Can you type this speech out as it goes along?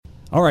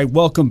All right,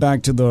 welcome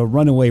back to the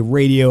Runaway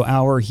Radio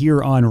Hour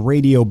here on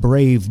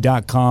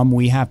RadioBrave.com.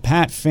 We have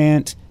Pat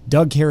Fant,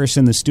 Doug Harris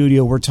in the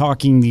studio. We're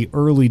talking the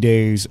early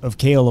days of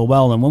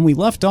KLOL. And when we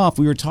left off,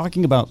 we were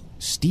talking about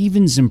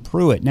Stevens and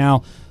Pruitt.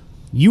 Now,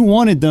 you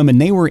wanted them, and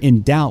they were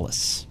in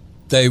Dallas.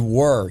 They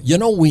were. You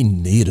know, we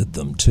needed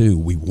them, too.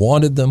 We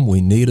wanted them.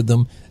 We needed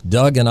them.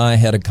 Doug and I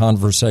had a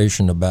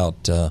conversation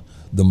about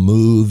the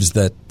moves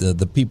that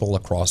the people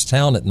across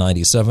town at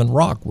 97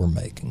 Rock were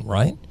making,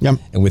 right? Yep.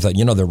 And we thought,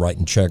 they're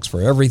writing checks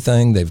for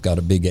everything. They've got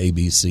a big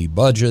ABC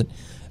budget.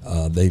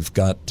 They've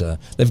got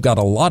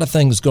a lot of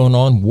things going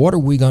on. What are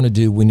we going to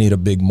do? We need a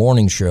big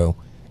morning show.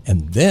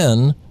 And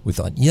then we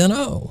thought,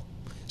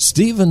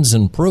 Stevens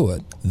and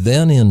Pruitt,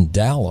 then in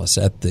Dallas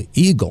at the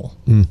Eagle,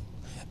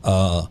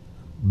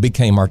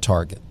 became our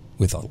target.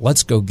 We thought,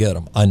 let's go get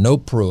him. I know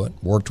Pruitt,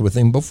 worked with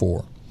him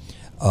before.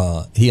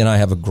 He and I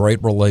have a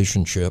great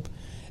relationship.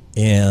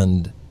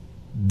 And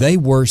they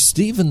were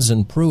Stevens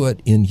and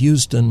Pruitt in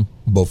Houston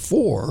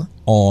before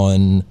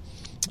on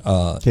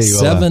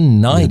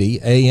 790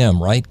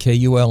 AM, right?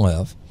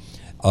 KULF.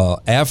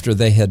 After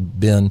they had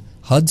been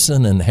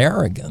Hudson and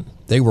Harrigan.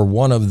 They were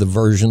one of the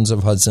versions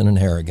of Hudson and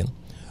Harrigan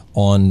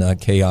on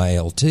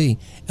KILT.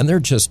 And they're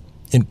just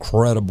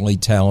incredibly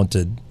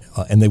talented,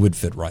 and they would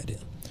fit right in.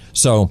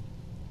 So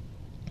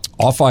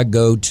off I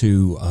go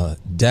to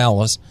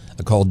Dallas.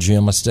 I called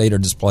Jim. I stayed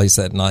at his place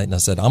that night, and I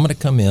said, I'm going to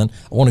come in.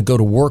 I want to go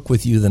to work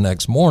with you the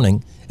next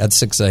morning at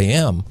 6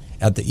 a.m.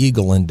 at the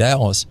Eagle in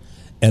Dallas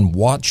and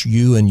watch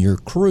you and your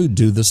crew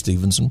do the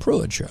Stevens and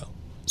Pruitt show.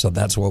 So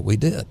that's what we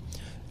did.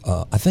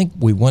 I think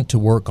we went to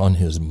work on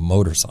his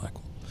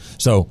motorcycle.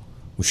 So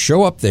we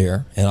show up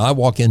there, and I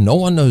walk in. No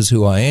one knows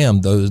who I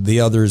am, the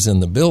others in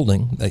the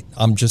building.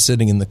 I'm just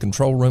sitting in the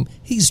control room.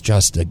 He's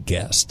just a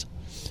guest.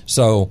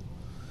 So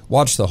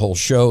watch the whole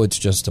show. It's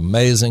just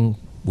amazing.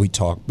 We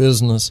talk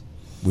business.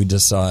 We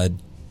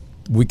decide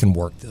we can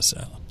work this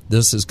out.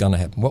 This is going to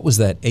happen. What was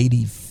that,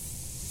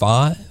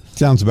 85?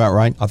 Sounds about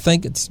right. I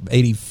think it's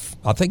 80.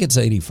 I think it's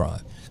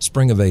 85,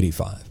 spring of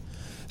 85.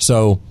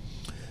 So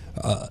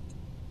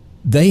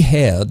they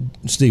had,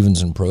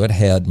 Stevens and Pruitt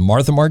had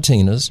Martha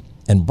Martinez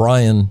and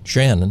Brian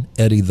Shannon,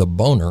 Eddie the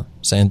Boner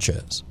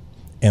Sanchez.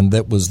 And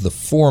that was the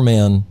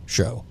four-man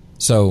show.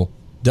 So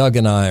Doug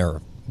and I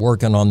are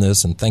working on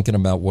this and thinking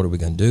about what are we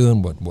going to do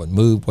and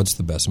what's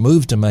the best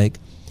move to make.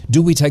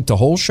 Do we take the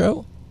whole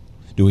show?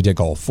 Do we take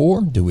all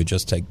four? Do we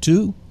just take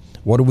two?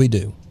 What do we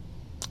do?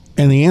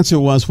 And the answer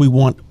was we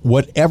want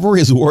whatever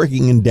is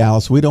working in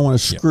Dallas. We don't want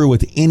to screw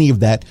with any of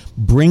that.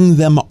 Bring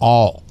them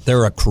all.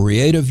 They're a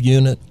creative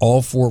unit,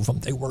 all four of them.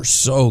 They were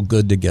so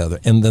good together.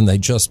 And then they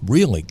just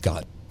really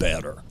got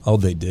better. Oh,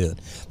 they did.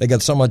 They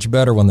got so much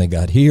better when they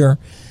got here.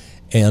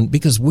 And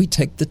because we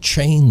take the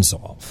chains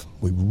off.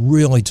 We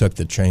really took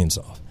the chains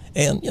off.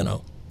 And,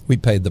 we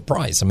paid the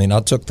price. I mean,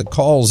 I took the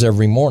calls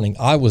every morning.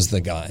 I was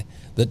the guy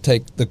that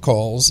take the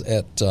calls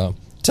at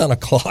 10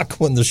 o'clock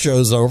when the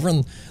show's over,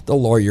 and the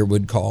lawyer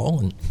would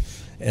call,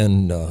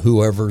 and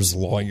whoever's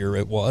lawyer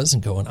it was,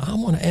 and going, I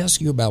want to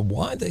ask you about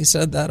why they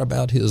said that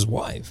about his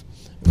wife.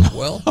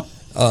 Well,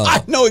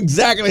 I know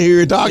exactly who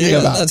you're talking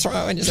about. That's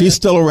right. She's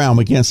still around.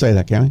 We can't say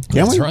that, can we?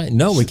 That's right.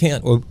 No, we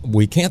can't.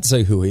 We can't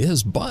say who he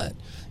is, but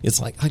it's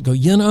like I go,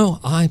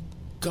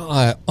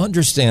 I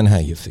understand how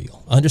you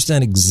feel. I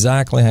understand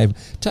exactly how you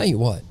feel. Tell you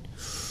what,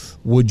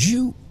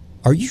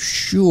 are you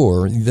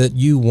sure that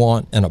you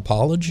want an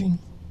apology?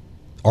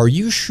 Are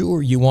you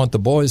sure you want the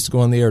boys to go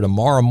on the air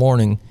tomorrow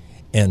morning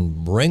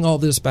and bring all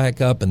this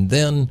back up and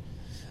then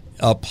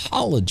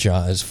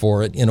apologize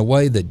for it in a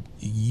way that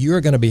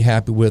you're going to be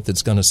happy with,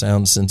 that's going to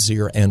sound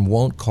sincere and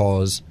won't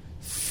cause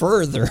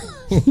further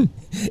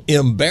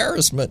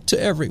embarrassment to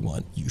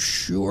everyone? You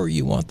sure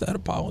you want that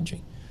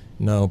apology?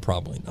 No,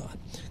 probably not.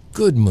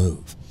 Good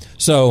move.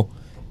 So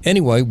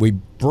anyway, we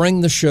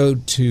bring the show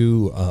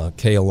to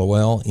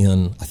KLOL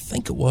in, I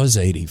think it was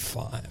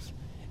 85,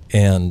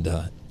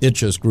 and it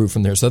just grew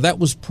from there. So that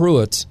was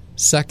Pruitt's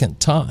second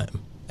time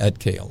at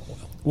KLOL.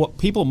 What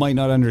people might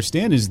not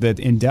understand is that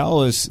in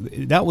Dallas,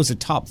 that was a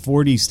top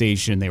 40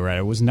 station they were at.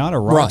 It was not a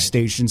rock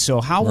station.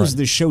 So how was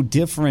the show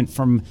different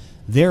from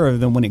there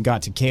than when it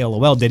got to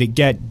KLOL? Did it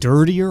get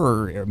dirtier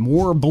or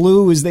more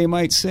blue, as they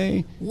might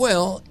say?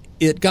 Well,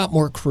 it got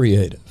more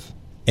creative.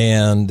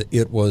 And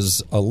it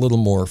was a little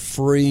more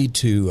free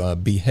to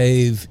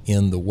behave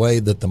in the way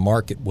that the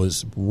market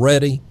was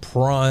ready,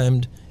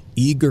 primed,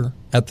 eager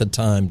at the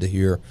time to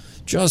hear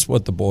just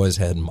what the boys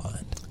had in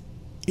mind.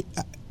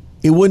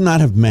 It would not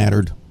have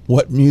mattered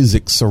what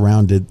music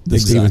surrounded the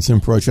Stevens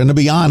and Pruitt show. And to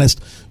be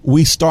honest,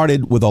 we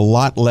started with a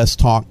lot less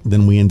talk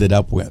than we ended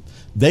up with.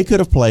 They could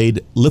have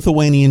played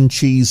Lithuanian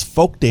cheese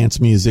folk dance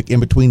music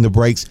in between the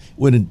breaks.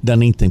 Wouldn't have done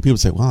anything. People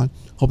say, well, I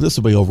hope this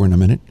will be over in a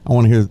minute. I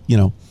want to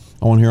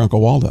hear Uncle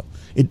Waldo.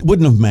 It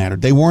wouldn't have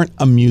mattered. They weren't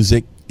a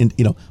music. And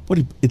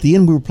at the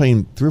end we were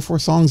playing 3 or 4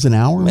 songs an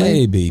hour.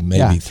 Maybe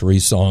 3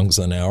 songs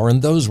an hour,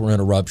 and those were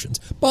interruptions.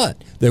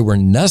 But they were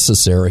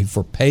necessary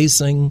for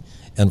pacing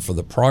and for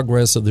the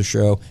progress of the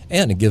show,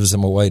 and it gives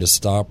them a way to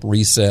stop,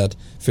 reset,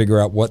 figure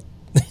out what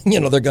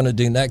they're going to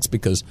do next,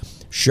 because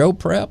show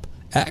prep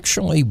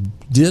actually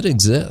did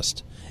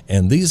exist.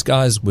 And these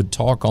guys would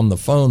talk on the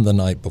phone the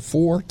night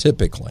before,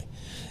 typically,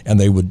 and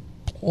they would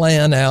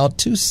plan out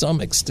to some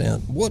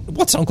extent,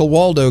 what's Uncle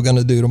Waldo going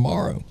to do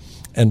tomorrow?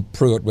 And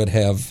Pruitt would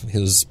have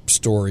his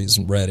stories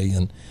ready,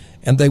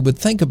 and they would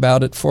think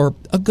about it for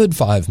a good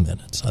 5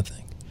 minutes, I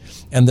think.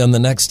 And then the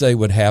next day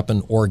would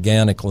happen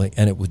organically,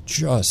 and it would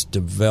just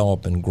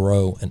develop and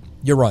grow. And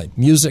you're right,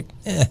 music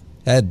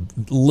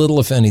had little,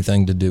 if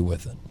anything, to do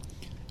with it.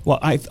 Well,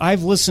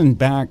 I've listened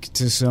back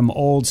to some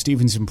old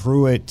Stevens and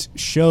Pruitt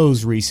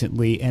shows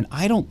recently, and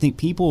I don't think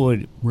people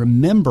would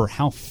remember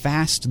how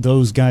fast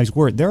those guys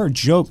were. There are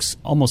jokes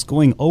almost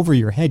going over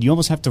your head. You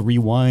almost have to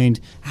rewind.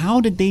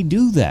 How did they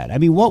do that? I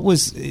mean,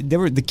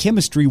 the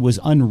chemistry was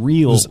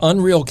unreal. It was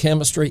unreal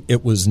chemistry.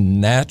 It was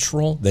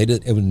natural.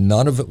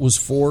 None of it was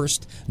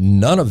forced.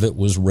 None of it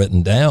was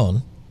written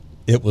down.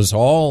 It was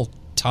all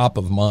top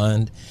of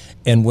mind.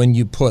 And when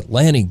you put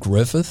Lanny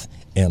Griffith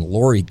and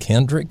Laurie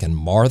Kendrick and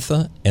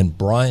Martha and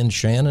Brian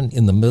Shannon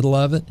in the middle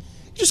of it,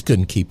 you just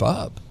couldn't keep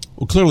up.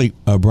 Well, clearly,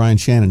 Brian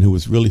Shannon, who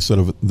was really sort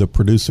of the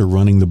producer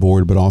running the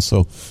board, but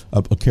also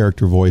a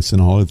character voice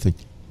and all other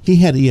things, he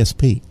had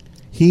ESP.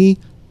 He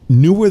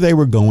knew where they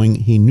were going.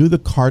 He knew the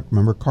cart.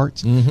 Remember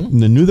carts?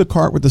 Mm-hmm. Knew the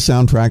cart with the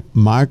soundtrack.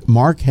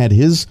 Mark had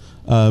his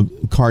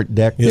cart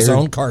deck. His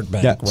own cart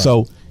bank. Yeah, right.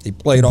 So he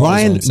played all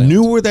Brian his own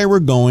knew where they were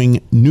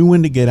going, knew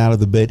when to get out of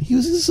the bit. He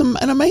was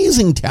an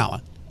amazing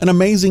talent. An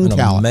amazing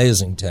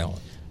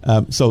talent.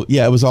 So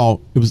yeah,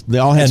 they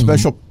all had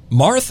special.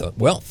 Martha,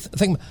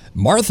 think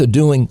Martha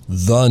doing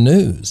the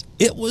news.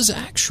 It was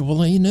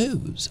actually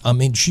news. I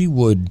mean, she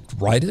would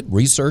write it,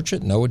 research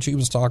it, know what she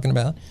was talking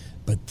about,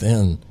 but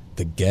then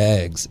the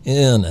gags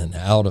in and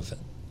out of it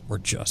were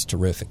just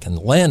terrific. And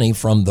Lanny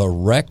from the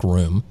Rec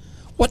Room,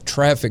 what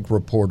traffic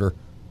reporter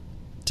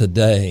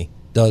today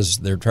does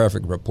their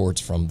traffic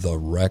reports from the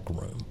Rec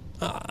Room?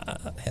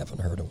 I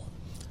haven't heard of one.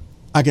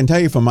 I can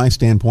tell you from my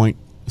standpoint,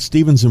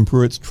 Stevens and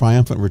Pruitt's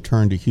triumphant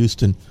return to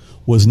Houston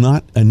was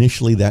not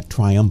initially that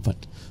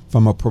triumphant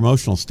from a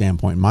promotional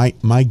standpoint.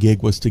 My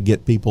gig was to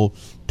get people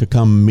to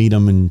come meet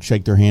them and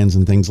shake their hands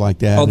and things like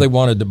that. Oh, they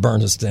wanted to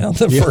burn us down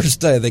the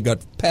first day. They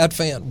got, Pat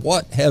Fant,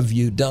 what have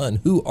you done?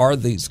 Who are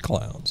these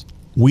clowns?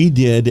 We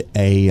did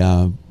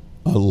a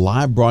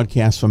live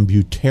broadcast from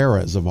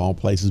Butera's, of all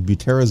places,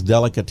 Butera's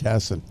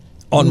Delicatessen.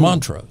 On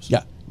Montrose.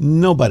 Yeah.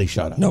 Nobody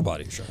showed up.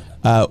 Nobody showed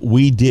up.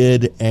 We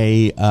did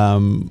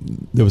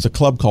there was a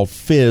club called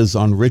Fizz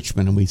on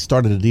Richmond, and we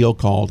started a deal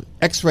called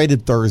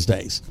X-Rated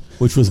Thursdays,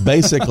 which was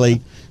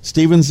basically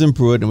Stevens and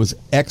Pruitt, and it was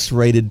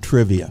X-rated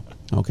trivia,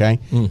 okay?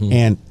 Mm-hmm.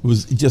 And it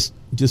was just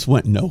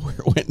went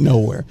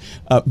nowhere.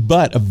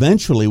 But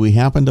eventually we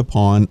happened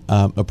upon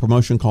a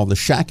promotion called the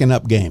Shackin'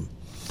 Up Game.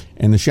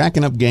 And the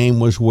Shackin' Up Game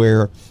was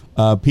where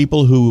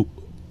people who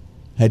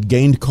had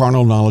gained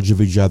carnal knowledge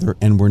of each other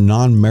and were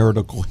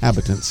non-marital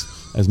cohabitants,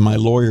 as my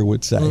lawyer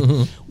would say.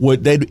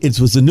 Mm-hmm. It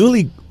was a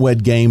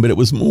newlywed game, but it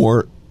was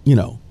more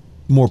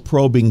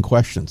probing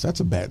questions. That's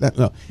a bad.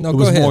 No,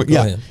 go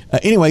ahead.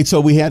 Anyway, so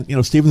we had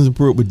Stevens and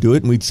Pruitt would do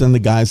it, and we'd send the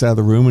guys out of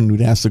the room, and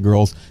we'd ask the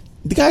girls.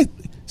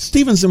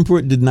 Stevens and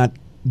Pruitt did not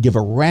give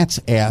a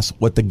rat's ass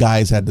what the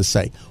guys had to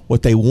say.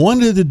 What they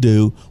wanted to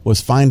do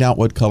was find out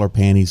what color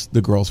panties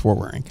the girls were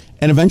wearing,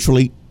 and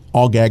eventually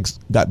all gags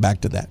got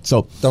back to that.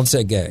 So don't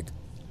say gag.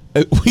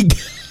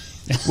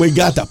 We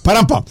got the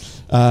pa-dum-pum.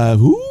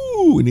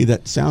 We need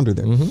that sounder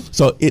there. Mm-hmm.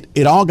 So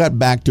it all got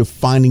back to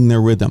finding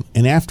their rhythm,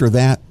 and after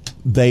that,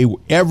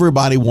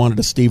 everybody wanted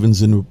a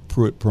Stevens and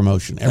Pruitt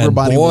promotion.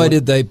 Everybody, and boy,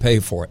 did they pay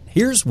for it.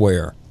 Here's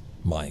where,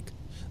 Mike,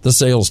 the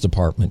sales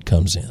department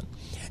comes in,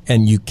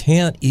 and you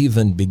can't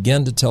even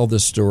begin to tell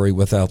this story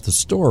without the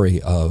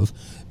story of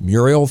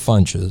Muriel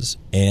Funches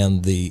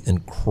and the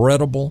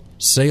incredible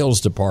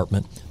sales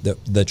department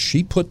that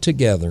she put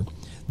together,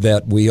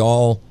 that we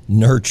all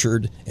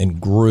nurtured and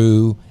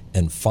grew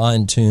and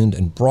fine-tuned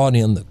and brought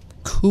in the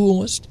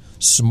coolest,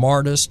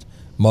 smartest,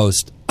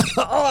 most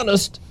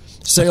honest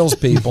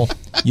salespeople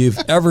you've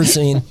ever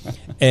seen.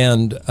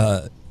 And,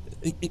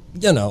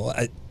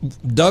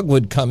 Doug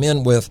would come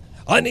in with,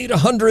 I need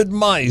 100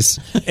 mice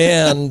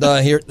and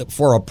here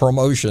for a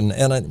promotion.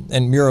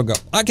 And Muriel go,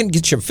 I can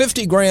get you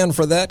 $50,000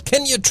 for that.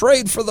 Can you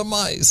trade for the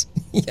mice?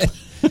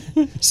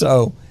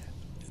 So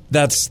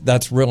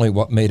that's really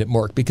what made it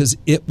work, because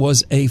it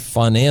was a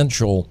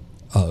financial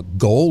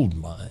gold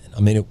mine. I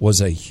mean, it was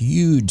a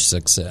huge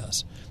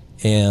success.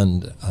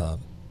 And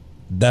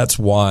that's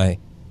why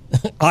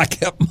I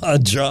kept my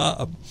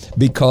job,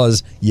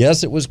 because,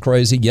 yes, it was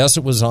crazy. Yes,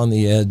 it was on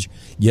the edge.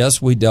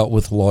 Yes, we dealt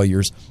with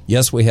lawyers.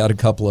 Yes, we had a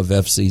couple of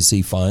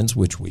FCC fines,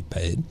 which we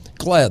paid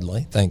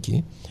gladly. Thank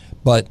you.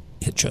 But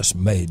it just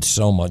made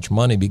so much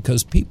money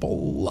because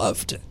people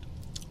loved it.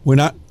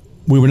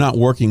 We were not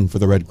working for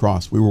the Red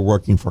Cross. We were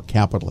working for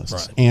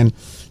capitalists. Right.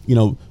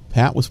 And,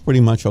 Pat was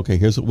pretty much, okay,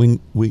 here's what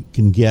we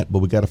can get, but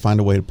we got to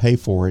find a way to pay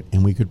for it.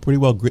 And we could pretty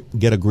well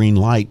get a green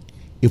light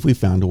if we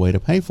found a way to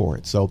pay for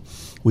it. So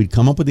we'd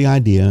come up with the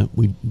idea,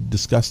 we'd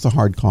discuss the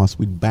hard costs,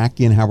 we'd back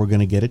in how we're going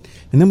to get it,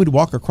 and then we'd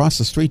walk across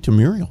the street to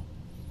Muriel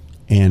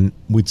And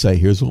we'd say,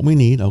 here's what we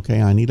need.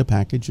 Okay, I need a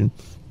package. And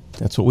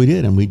that's what we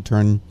did. And we'd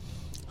turn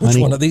Which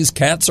one of these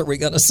cats are we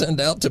going to send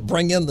out to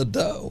bring in the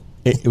dough?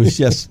 It was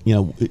just,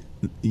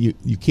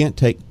 you can't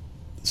take.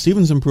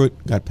 Stevens and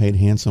Pruitt got paid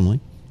handsomely.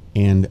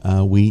 And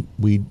we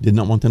did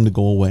not want them to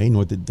go away,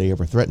 nor did they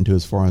ever threaten to,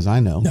 as far as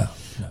I know.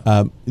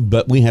 No.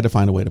 But we had to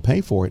find a way to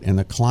pay for it. And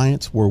the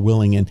clients were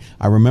willing. And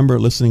I remember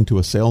listening to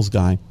a sales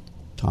guy,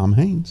 Tom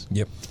Haynes.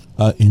 Yep.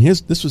 And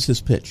this was his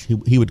pitch.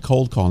 He would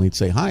cold call and he'd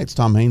say, "Hi, it's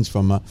Tom Haynes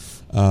from I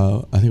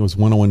think it was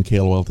 101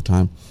 KLOL at the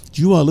time.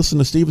 Do you listen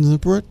to Stevens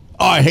and Pruitt?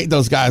 Oh, I hate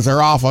those guys. They're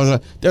awful.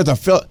 There's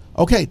a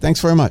okay,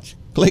 thanks very much.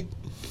 Click."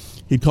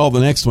 He'd call the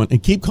next one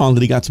and keep calling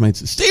till he got somebody.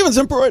 Say, "Stevens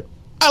and Pruitt,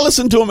 I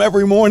listen to him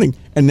every morning."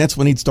 And that's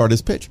when he'd start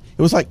his pitch.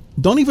 It was like,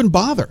 don't even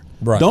bother.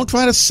 Right. Don't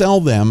try to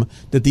sell them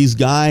that these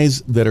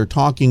guys that are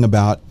talking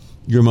about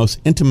your most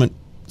intimate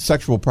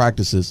sexual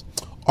practices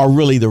are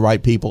really the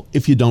right people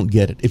if you don't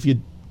get it. If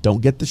you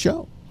don't get the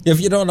show. If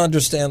you don't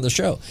understand the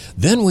show.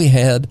 Then we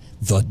had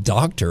the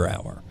doctor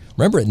hour.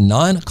 Remember at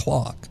 9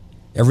 o'clock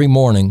every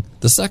morning,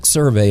 the sex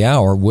survey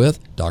hour with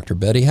Dr.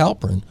 Betty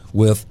Halpern,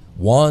 with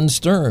Juan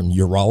Stern,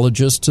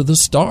 urologist to the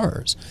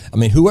stars. I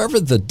mean,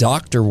 whoever the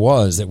doctor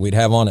was that we'd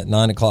have on at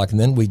 9 o'clock, and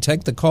then we'd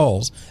take the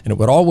calls, and it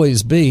would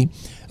always be,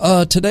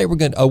 today we're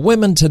going to,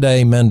 women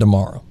today, men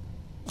tomorrow.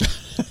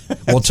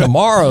 Well,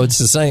 tomorrow it's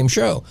the same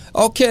show.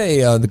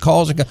 Okay, the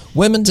calls are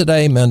women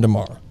today, men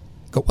tomorrow.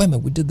 Go, wait a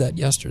minute, we did that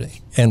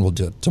yesterday, and we'll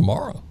do it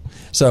tomorrow.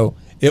 So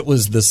it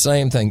was the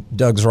same thing.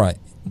 Doug's right.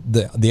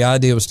 The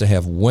idea was to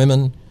have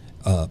women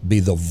be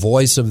the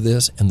voice of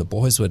this, and the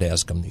boys would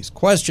ask them these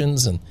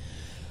questions, and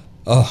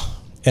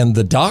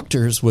the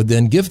doctors would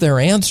then give their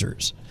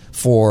answers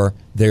for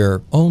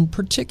their own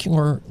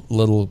particular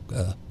little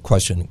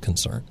question and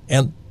concern.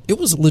 And it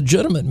was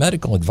legitimate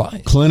medical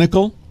advice.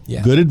 Clinical,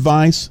 good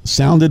advice,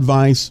 sound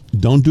advice.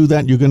 Don't do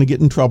that. You're going to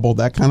get in trouble.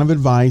 That kind of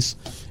advice.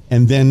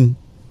 And then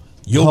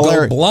you'll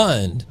go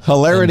blind.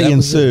 Hilarity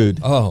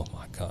ensued. Oh,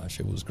 my gosh.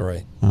 It was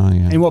great. Oh,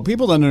 yeah. And what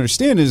people don't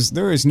understand is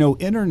there is no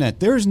internet.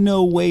 There's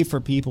no way for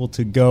people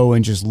to go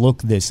and just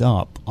look this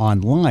up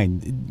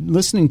online.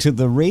 Listening to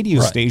the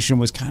radio station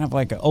was kind of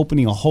like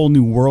opening a whole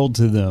new world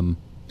to them.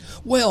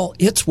 Well,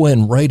 it's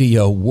when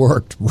radio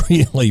worked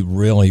really,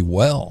 really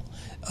well.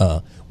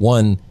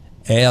 One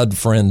ad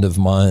friend of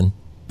mine,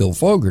 Bill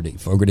Fogarty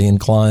and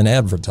Klein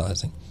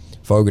Advertising.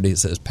 Fogarty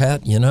says,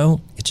 "Pat,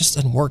 it just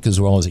doesn't work as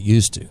well as it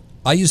used to.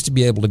 I used to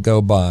be able to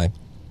go by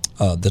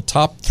the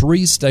top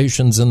 3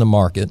 stations in the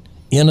market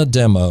in a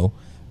demo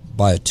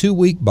by a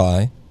 2-week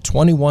buy,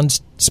 21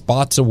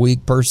 spots a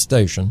week per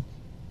station.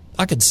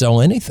 I could sell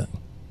anything.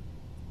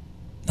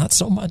 Not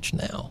so much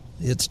now.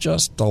 It's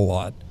just a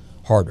lot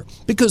harder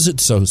because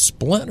it's so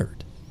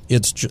splintered.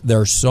 There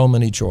are so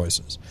many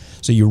choices.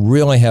 So you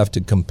really have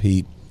to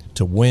compete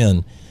to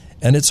win,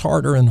 and it's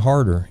harder and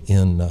harder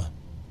in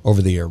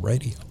over-the-air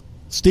radio."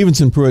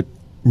 Stevens and Pruitt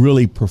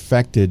really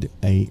perfected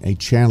a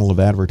channel of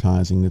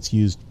advertising that's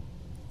used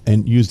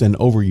and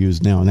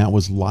overused now, and that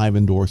was live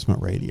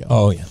endorsement radio.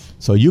 Oh, yeah.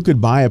 So you could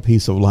buy a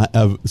piece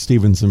of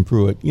Stevens and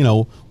Pruitt,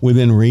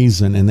 within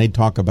reason, and they'd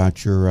talk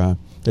about your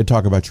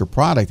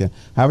product.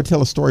 I would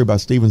tell a story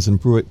about Stevens and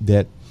Pruitt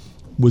that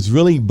was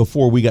really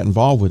before we got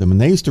involved with them,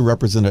 and they used to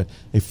represent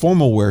a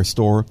formal wear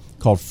store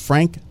called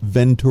Frank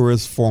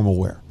Ventura's Formal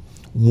Wear.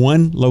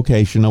 One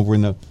location over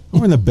in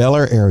the Bel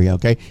Air area,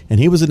 okay? And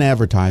he was an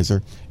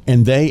advertiser,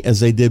 and they,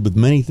 as they did with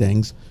many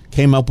things,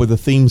 came up with a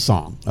theme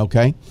song,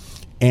 okay?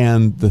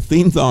 And the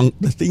theme song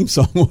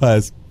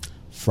was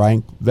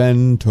Frank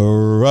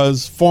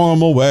Ventura's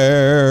Formal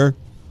Wear,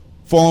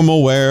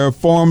 Formal Wear,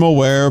 Formal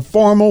Wear,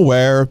 Formal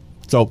Wear.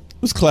 So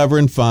it was clever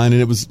and fun,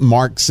 and it was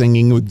Mark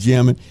singing with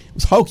Jim. And it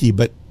was hokey,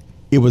 but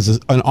it was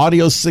an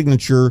audio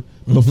signature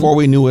before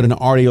we knew what an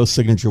audio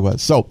signature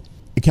was. So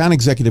account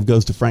executive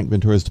goes to Frank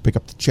Ventura's to pick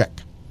up the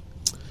check.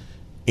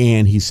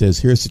 And he says,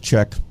 "Here's the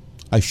check.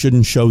 I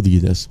shouldn't show you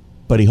this."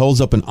 But he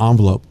holds up an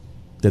envelope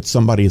that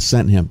somebody has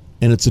sent him.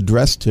 And it's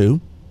addressed to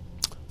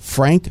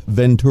Frank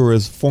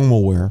Ventura's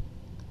Formal Wear,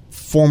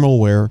 Formal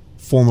Wear,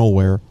 Formal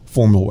Wear,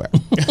 Formal Wear.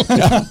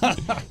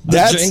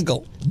 The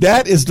jingle.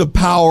 That is the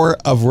power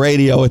of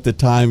radio at the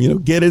time.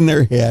 Get in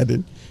their head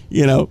and,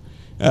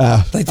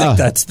 they think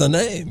that's the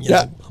name.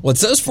 Well, it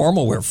says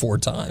Formal Wear 4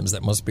 times.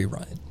 That must be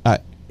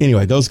right.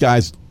 Anyway, those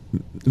guys.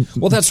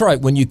 Well, that's right.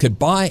 When you could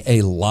buy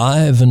a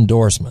live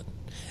endorsement,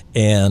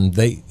 and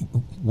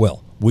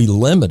we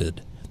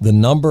limited the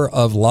number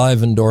of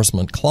live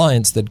endorsement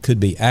clients that could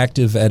be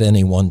active at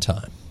any one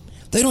time.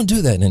 They don't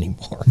do that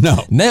anymore.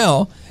 No.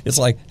 Now, it's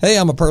like, hey,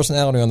 I'm a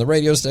personality on the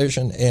radio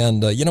station,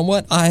 and you know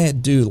what? I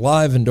do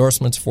live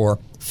endorsements for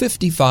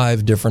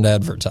 55 different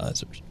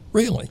advertisers.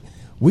 Really?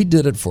 We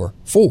did it for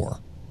 4,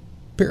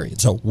 period.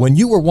 So when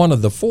you were one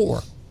of the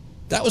 4,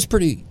 that was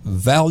pretty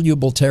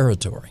valuable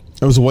territory.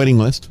 There was a waiting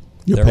list.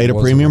 You paid a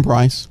premium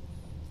price,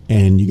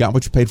 and you got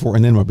what you paid for.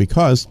 And then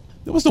because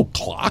there was no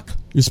clock,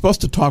 you're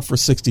supposed to talk for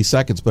 60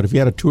 seconds, but if you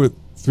had a 2 or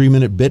 3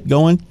 minute bit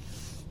going,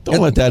 Don't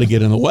let that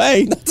get in the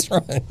way. That's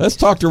right. Let's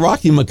talk to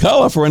Rocky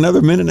McCullough for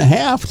another minute and a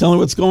half, tell him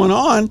what's going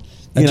on.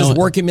 And just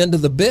work him into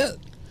the bit.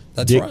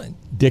 That's right.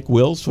 Dick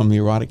Wills from the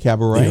Erotic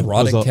Cabaret. The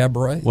Erotic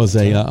Cabaret. Was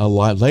a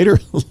lot later.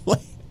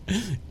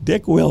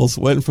 Dick Wills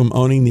went from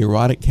owning the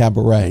Erotic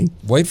Cabaret.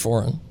 Wait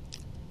for him.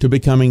 To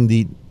becoming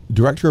the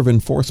Director of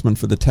Enforcement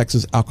for the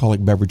Texas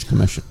Alcoholic Beverage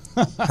Commission.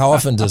 How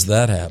often does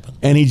that happen?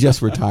 And he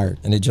just retired.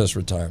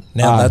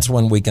 Now that's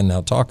when we can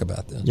now talk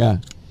about this. Yeah.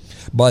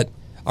 But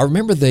I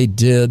remember they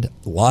did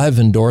live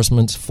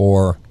endorsements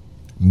for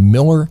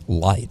Miller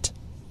Lite.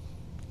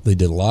 They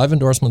did a live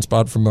endorsement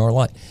spot for Miller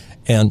Lite.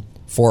 And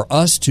for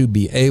us to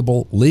be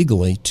able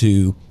legally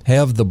to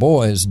have the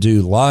boys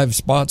do live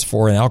spots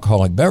for an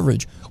alcoholic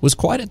beverage was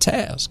quite a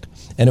task.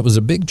 And it was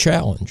a big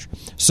challenge.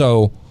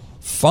 So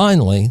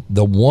finally,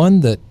 the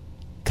one that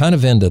kind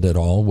of ended it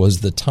all was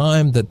the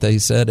time that they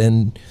said,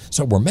 and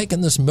so we're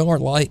making this Miller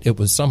Lite. It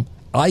was some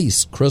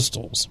ice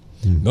crystals.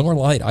 Miller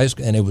Lite ice,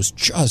 and it was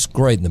just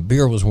great, and the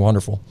beer was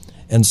wonderful.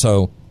 And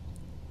so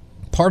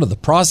part of the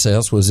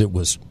process was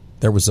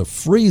there was a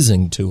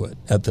freezing to it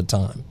at the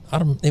time.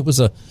 It was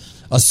a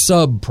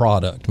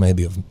sub-product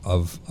maybe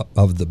of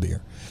the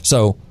beer.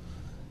 So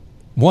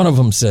one of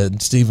them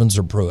said, Stevens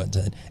or Pruitt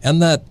said,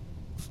 and that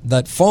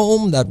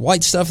foam, that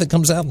white stuff that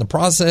comes out in the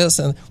process,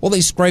 and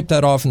they scrape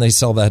that off and they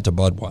sell that to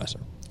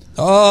Budweiser.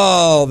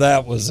 Oh,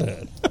 that was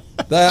it.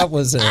 That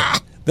was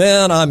it.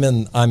 Then I'm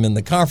in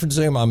the conference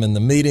room. I'm in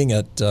the meeting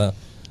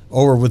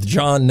over with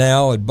John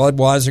now at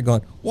Budweiser,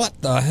 going,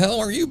 "What the hell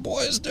are you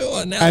boys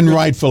doing?" Now and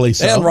rightfully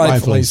so. And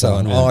rightfully so.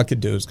 And all I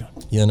could do is go,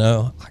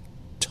 I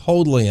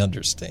totally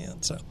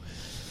understand.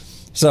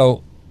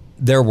 So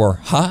there were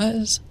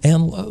highs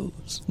and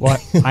lows. Well,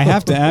 I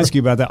have to ask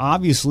you about that.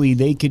 Obviously,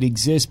 they could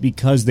exist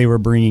because they were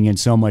bringing in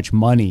so much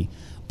money.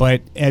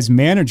 But as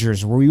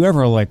managers, were you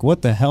ever like,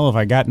 what the hell have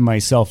I gotten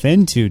myself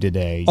into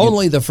today?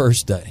 Only the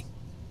first day.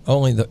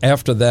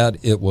 After that,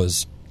 it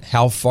was,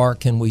 how far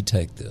can we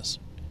take this?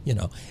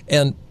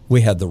 And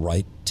we had the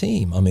right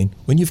team. I mean,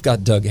 when you've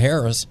got Doug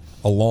Harris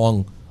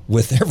along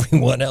with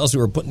everyone else who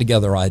are putting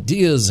together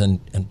ideas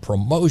and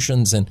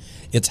promotions, and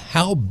it's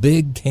how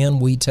big can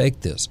we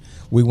take this?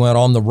 We went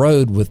on the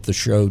road with the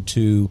show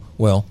to,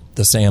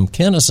 the Sam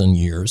Kinison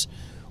years.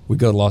 We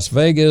go to Las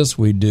Vegas.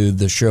 We do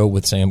the show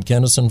with Sam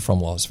Kinison from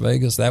Las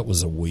Vegas. That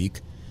was a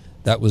week.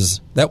 That was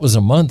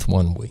a month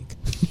 1 week.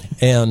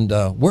 And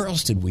where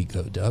else did we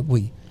go, Doug?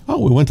 We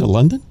went to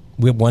London?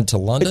 We went to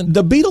London.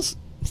 The Beatles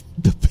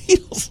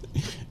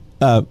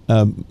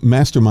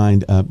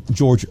mastermind,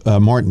 George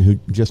Martin, who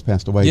just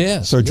passed away,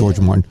 yes, Sir George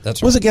Martin,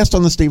 that's was right. a guest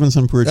on the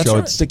Stevenson Pruitt Show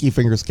right. at Sticky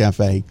Fingers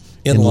Cafe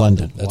in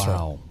London. That's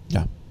wow. right.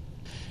 Yeah.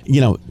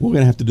 We're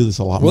going to have to do this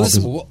a lot more.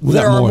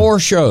 There are more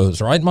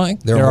shows, right,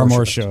 Mike? There are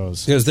more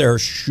shows. Because there are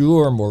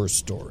sure more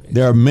stories.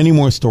 There are many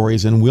more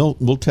stories, and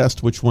we'll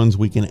test which ones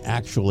we can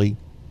actually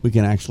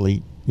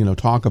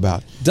talk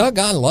about. Doug,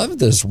 I love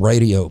this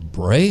Radio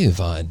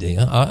Brave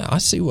idea. I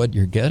see what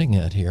you're getting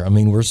at here. I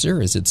mean, we're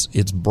serious.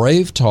 It's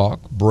brave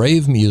talk,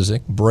 brave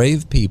music,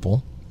 brave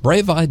people,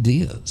 brave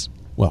ideas.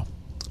 Well,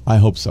 I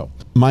hope so.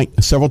 Mike,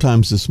 several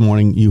times this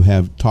morning you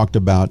have talked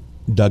about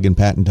Doug and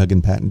Pat and Doug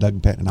and Pat and Doug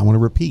and Pat, and I want to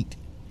repeat.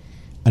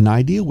 An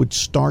idea would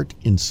start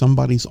in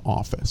somebody's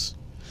office,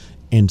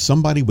 and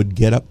somebody would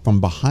get up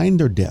from behind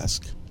their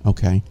desk,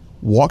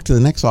 walk to the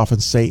next office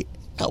and say,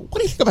 what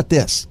do you think about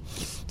this?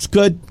 It's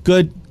good.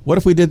 What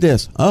if we did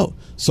this? Oh,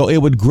 so it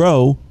would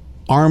grow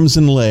arms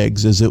and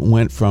legs as it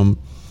went from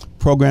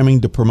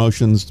programming to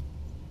promotions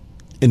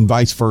and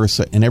vice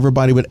versa, and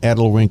everybody would add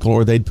a little wrinkle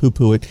or they'd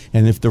poo-poo it,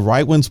 and if the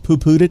right ones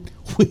poo-pooed it,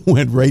 we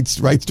went right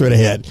straight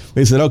ahead.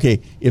 They said, okay,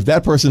 if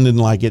that person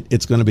didn't like it,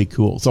 it's going to be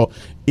cool. So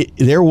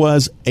there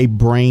was a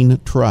brain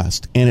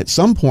trust, and at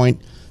some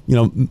point,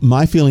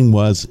 my feeling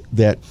was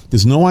that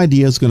there's no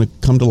idea is going to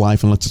come to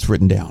life unless it's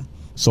written down.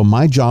 So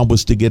my job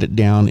was to get it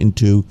down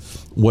into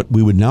what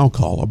we would now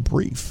call a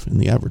brief in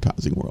the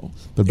advertising world.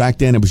 But back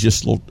then it was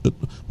just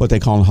what they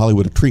call in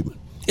Hollywood a treatment.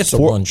 It's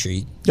a one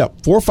sheet. Yeah,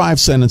 4 or 5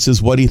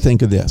 sentences. What do you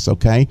think of this?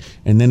 Okay.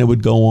 And then it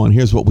would go on,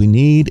 here's what we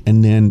need,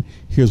 and then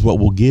here's what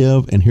we'll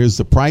give, and here's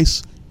the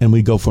price, and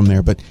we go from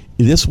there. But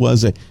this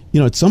was at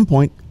some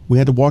point we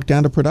had to walk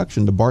down to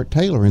production to Bart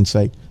Taylor and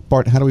say,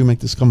 Bart, how do we make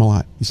this come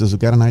alive? He says, I've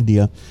got an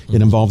idea. Mm-hmm.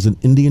 It involves an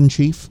Indian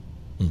chief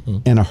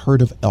and a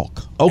herd of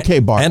elk. Okay,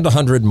 Bart. And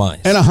 100 mice.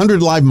 And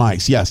 100 live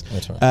mice, yes.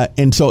 That's right.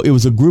 And so it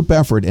was a group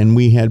effort, and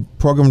we had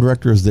program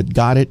directors that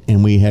got it,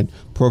 and we had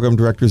program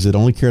directors that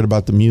only cared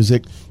about the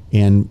music,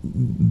 and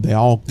they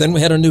all... Then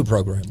we had a new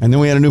program. And then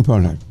we had a new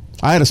program.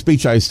 I had a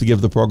speech I used to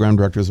give the program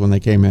directors when they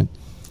came in.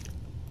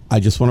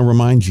 I just want to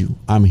remind you,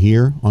 I'm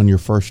here on your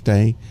first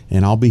day,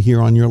 and I'll be here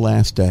on your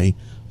last day.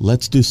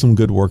 Let's do some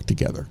good work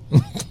together.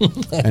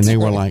 And they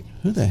were like,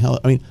 who the hell?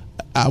 I mean,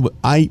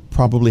 I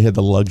probably had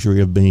the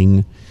luxury of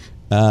being...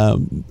 I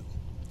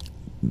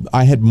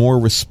had more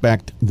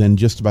respect than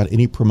just about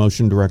any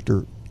promotion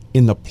director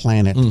in the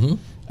planet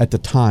at the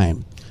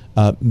time,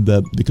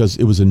 because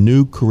it was a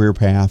new career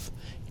path,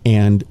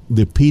 and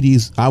the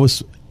PDs, I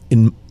was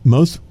in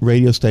most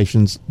radio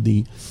stations,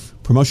 the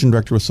promotion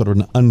director was sort of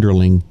an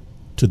underling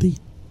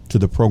to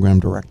the program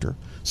director.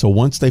 So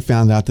once they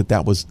found out that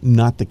that was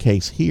not the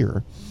case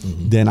here,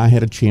 then I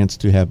had a chance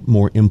to have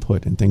more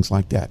input and things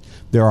like that.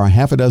 There are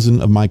half a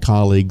dozen of my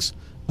colleagues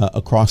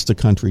across the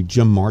country.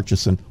 Jim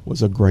Marchison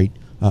was a great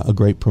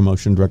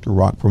promotion director,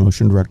 rock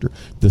promotion director.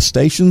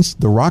 The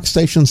rock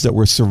stations that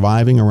were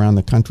surviving around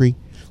the country,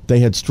 they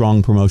had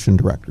strong promotion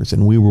directors,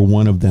 and we were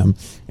one of them.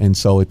 And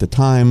so at the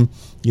time,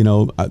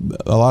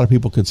 a lot of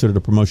people considered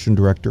a promotion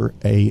director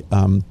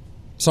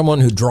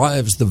someone who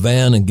drives the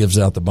van and gives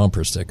out the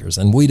bumper stickers.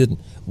 And we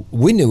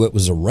knew it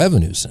was a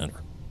revenue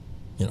center.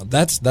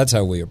 That's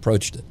how we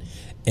approached it.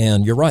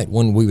 And you're right,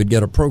 when we would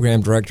get a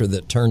program director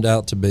that turned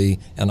out to be,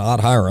 and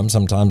I'd hire him,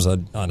 sometimes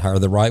I'd hire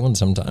the right one,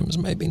 sometimes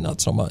maybe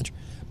not so much.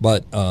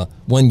 But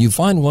when you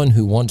find one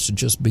who wants to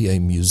just be a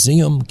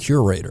museum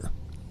curator,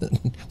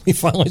 we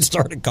finally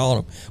started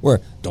calling them,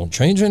 where don't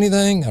change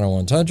anything, I don't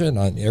want to touch it,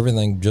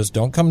 everything, just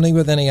don't come to me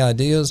with any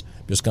ideas,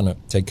 I'm just going to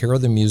take care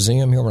of the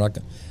museum here. We're not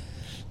going.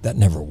 That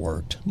never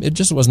worked. It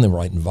just wasn't the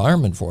right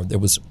environment for it. There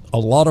was a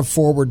lot of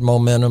forward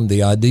momentum.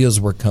 The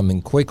ideas were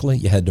coming quickly.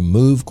 You had to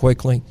move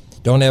quickly.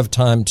 Don't have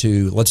time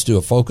to, let's do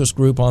a focus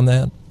group on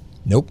that.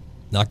 Nope,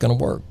 not going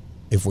to work.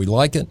 If we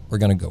like it, we're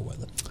going to go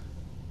with it.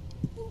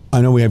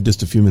 I know we have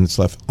just a few minutes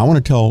left. I want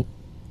to tell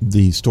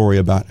the story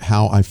about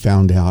how I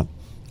found out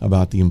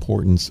about the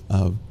importance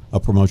of a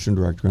promotion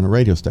director in a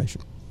radio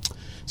station.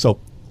 So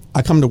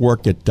I come to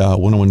work at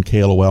 101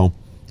 KLOL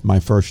my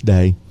first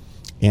day,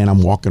 and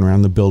I'm walking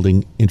around the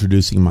building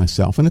introducing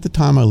myself. And at the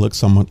time, I looked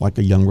somewhat like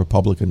a young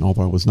Republican,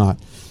 although I was not.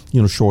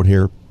 Short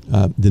hair,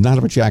 did not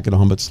have a jacket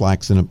on, but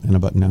slacks and a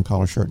button-down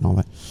collar shirt and all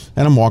that.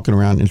 And I'm walking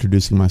around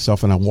introducing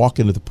myself, and I walk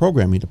into the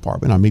programming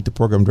department. I meet the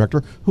program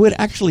director, who had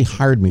actually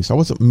hired me. So I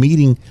wasn't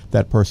meeting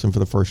that person for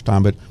the first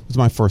time, but it was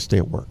my first day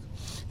at work.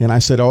 And I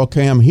said,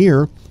 okay, I'm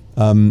here.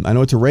 I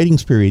know it's a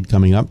ratings period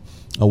coming up.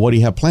 What do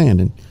you have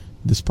planned? And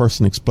this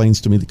person explains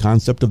to me the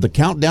concept of the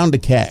countdown to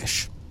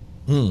cash.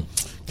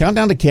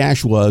 Countdown to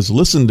Cash was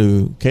listen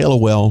to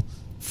KLOL,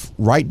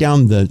 write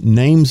down the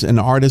names and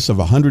artists of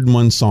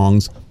 101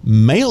 songs,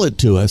 mail it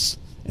to us,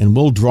 and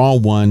we'll draw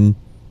one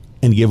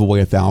and give away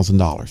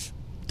 $1,000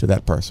 to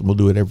that person. We'll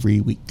do it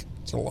every week.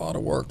 It's a lot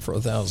of work for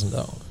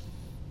 $1,000.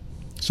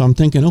 So I'm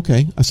thinking,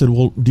 okay. I said,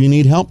 well, do you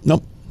need help?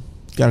 Nope.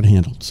 Got it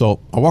handled. So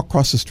I walk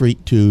across the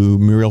street to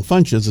Muriel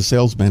Funches, the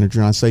sales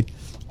manager, and I say,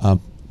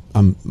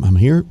 I'm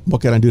here.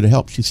 What can I do to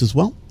help? She says,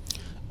 well,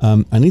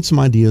 I need some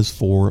ideas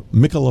for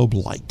Michelob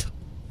Light.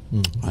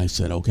 I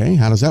said, okay,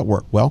 how does that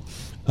work? Well,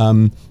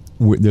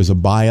 there's a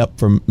buy-up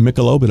from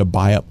Michelob and a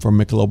buy-up for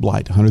Michelob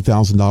Light.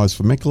 $100,000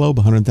 for Michelob,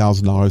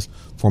 $100,000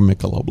 for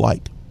Michelob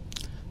Light.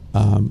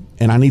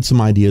 And I need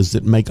some ideas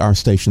that make our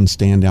station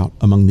stand out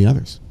among the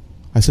others.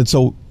 I said,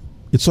 so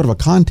it's sort of a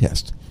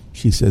contest.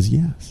 She says,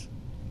 yes,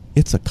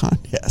 it's a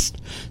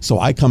contest. So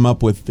I come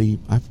up with the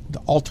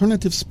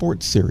alternative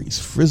sports series,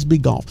 Frisbee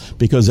Golf,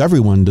 because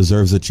everyone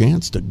deserves a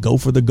chance to go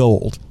for the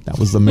gold. That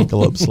was the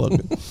Michelob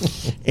slogan.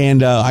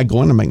 And I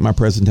go in and make my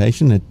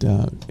presentation at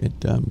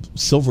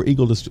Silver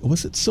Eagle.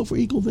 Was it Silver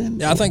Eagle then?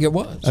 Yeah, I think it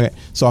was. Okay,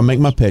 so I make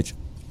my pitch.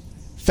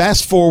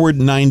 Fast forward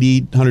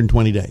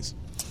 120 days.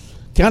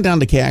 Countdown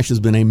to Cash has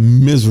been a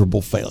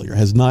miserable failure,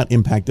 has not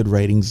impacted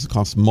ratings, it's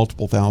cost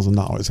multiple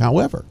 $1,000s.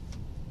 However,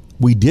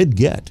 we did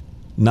get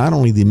not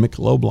only the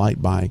Michelob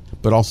Light buy,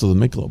 but also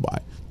the Michelob buy,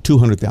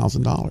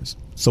 $200,000.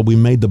 So we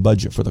made the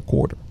budget for the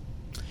quarter.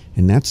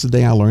 And that's the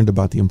day I learned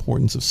about the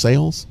importance of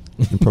sales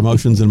and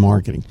promotions and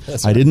marketing.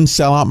 Right. I didn't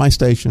sell out my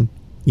station.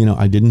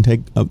 I didn't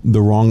take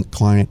the wrong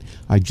client.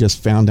 I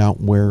just found out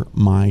where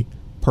my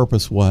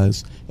purpose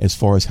was as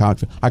far as how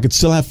I could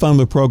still have fun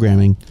with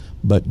programming,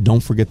 but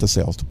don't forget the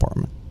sales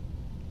department.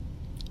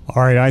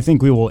 All right, I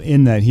think we will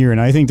end that here,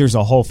 and I think there's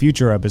a whole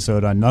future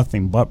episode on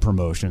nothing but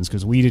promotions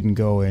because we didn't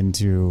go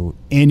into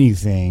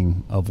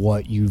anything of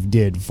what you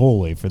did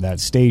fully for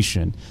that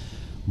station.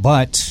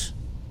 But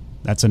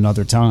that's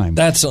another time.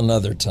 That's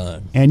another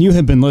time. And you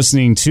have been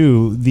listening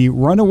to the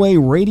Runaway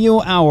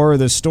Radio Hour,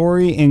 the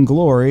story and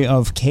glory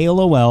of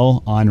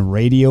KLOL on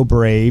Radio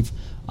Brave.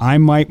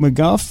 I'm Mike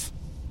McGuff.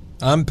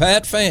 I'm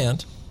Pat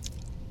Fant.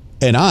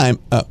 And I'm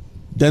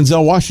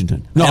Denzel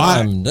Washington. No,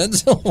 I'm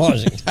Denzel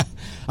Washington.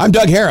 I'm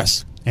Doug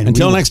Harris. And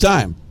until next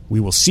time. We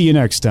will see you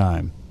next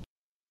time.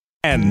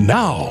 And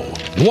now,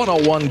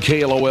 101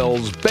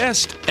 KLOL's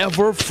best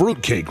ever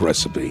fruitcake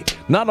recipe.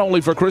 Not only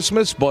for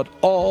Christmas, but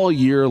all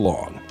year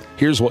long.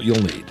 Here's what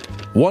you'll need.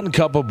 1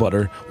 cup of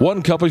butter,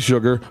 1 cup of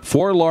sugar,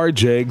 4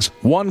 large eggs,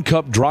 1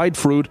 cup dried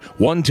fruit,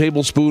 1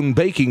 tablespoon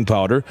baking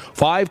powder,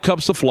 5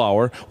 cups of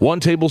flour, 1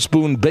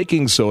 tablespoon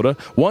baking soda,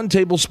 1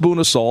 tablespoon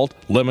of salt,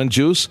 lemon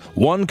juice,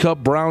 1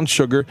 cup brown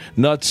sugar,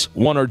 nuts,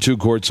 1 or 2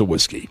 quarts of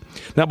whiskey.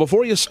 Now,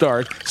 before you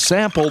start,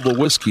 sample the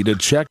whiskey to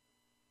check.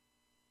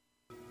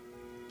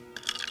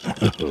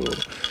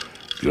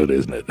 Good,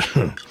 isn't it?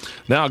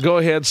 Now go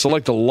ahead,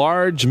 select a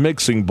large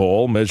mixing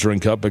bowl, measuring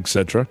cup,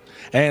 etc.,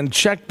 and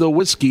check the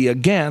whiskey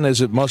again,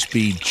 as it must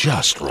be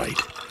just right.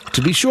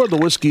 To be sure the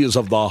whiskey is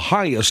of the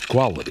highest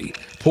quality,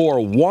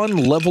 pour 1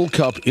 level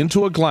cup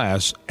into a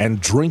glass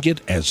and drink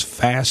it as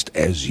fast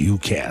as you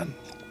can.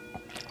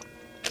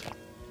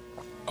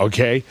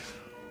 Okay?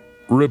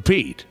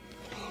 Repeat.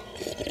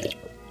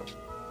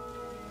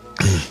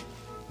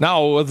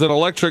 Now, with an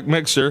electric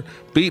mixer,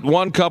 beat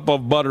 1 cup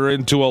of butter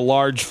into a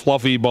large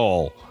fluffy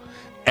ball.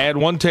 Add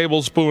 1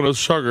 tablespoon of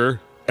sugar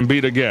and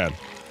beat again.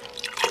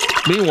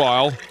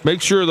 Meanwhile,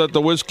 make sure that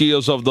the whiskey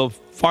is of the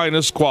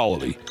finest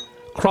quality.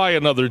 Cry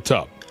another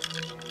tub.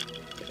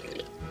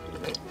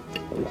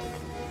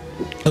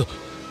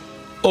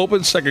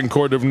 Open second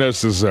quart if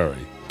necessary.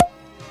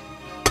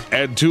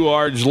 Add 2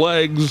 large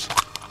legs,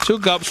 2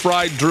 cups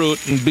fried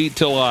droot, and beat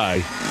till high.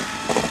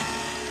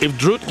 If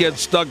droot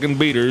gets stuck in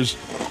beaters,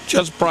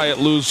 just pry it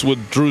loose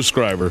with Drew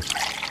Scriber.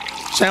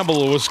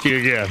 Sample the whiskey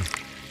again.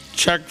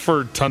 Check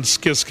for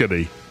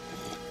Tunskiskity.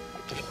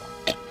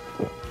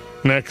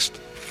 Next,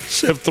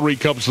 sift 3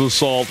 cups of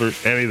salt or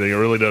anything. It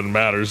really doesn't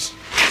matter.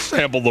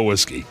 Sample the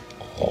whiskey.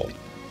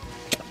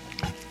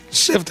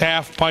 Sift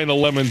half pint of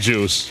lemon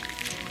juice.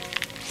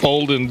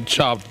 Fold in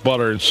chopped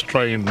butter and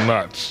strained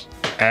nuts.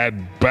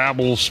 Add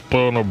babble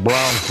spoon of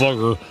brown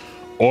sugar,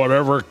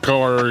 whatever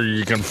color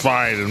you can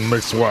find, and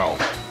mix well.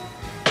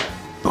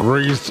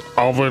 Grease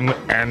oven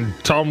and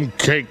tum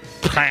cake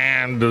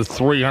pan to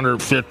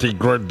 350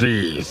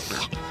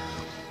 degrees.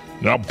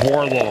 Now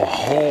pour the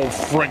whole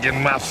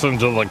friggin' mess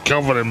into the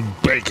oven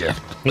and bake it.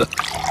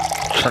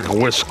 Check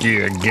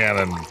whiskey again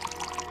and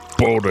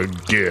boat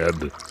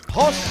again.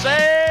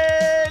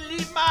 Jose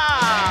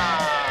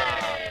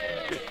Lima!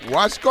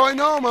 What's going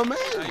on, my man?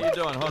 How you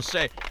doing,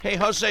 Jose? Hey,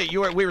 Jose,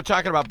 we were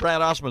talking about Brad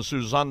Osmus,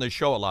 who's on this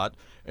show a lot,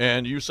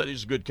 and you said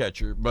he's a good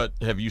catcher, but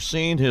have you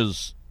seen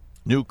his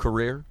new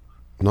career?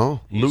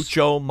 No.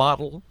 Lucho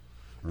model?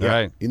 Yeah.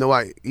 Right. You know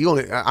what?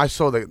 I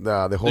saw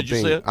the whole Did you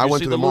thing. see it? I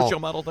went to the mall. Lucho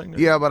model thing?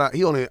 Yeah, but I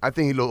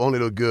think he only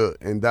looked good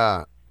in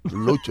that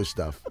lucha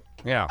stuff.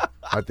 Yeah.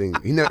 I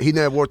think he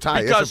never wore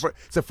tie. It's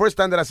the first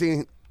time that I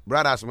seen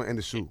Brad Osman in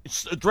the suit.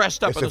 It's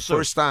dressed up in the suit. It's the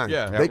first time.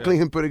 Yeah. They clean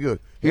him pretty good.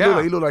 He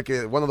looked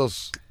like one of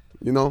those,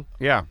 you know?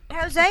 Yeah.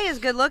 Jose is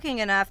good looking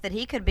enough that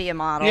he could be a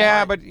model.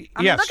 Yeah, but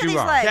yes, look at you these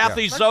are. legs.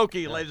 Kathy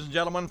Zoki, ladies and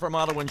gentlemen, from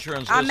Auto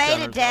Insurance. I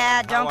made it,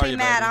 Dad. How Don't are be you,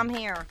 mad. baby? I'm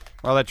here.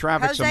 Well, that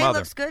traffic's a Jose mother.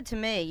 looks good to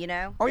me, you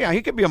know. Oh, yeah,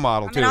 he could be a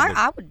model, I too. mean, but-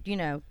 I would,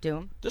 do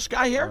him. This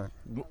guy here?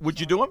 Would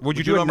you do him? Would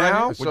you do it him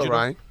now? Right It's all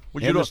right.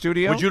 Would In you the do,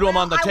 studio? Would you do him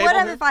on the I table would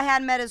have here? if I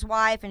hadn't met his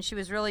wife, and she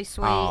was really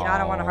sweet, and I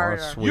don't want to hurt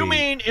her. sweet. You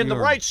mean in the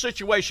You're- right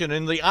situation,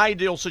 in the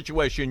ideal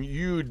situation,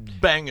 you'd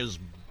bang his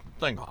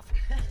thing off.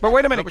 But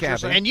wait a minute, what you're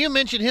Kathy. saying? And you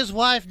mentioned his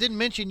wife, didn't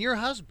mention your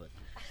husband.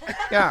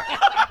 Yeah.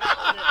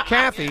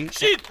 Kathy.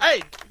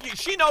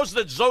 She knows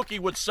that Zoki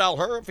would sell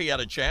her if he had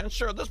a chance.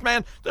 Sure, this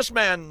man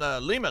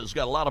Lima's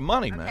got a lot of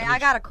money, man. Okay, I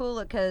gotta cool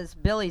it because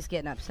Billy's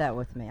getting upset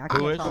with me. I Who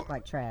can't is? talk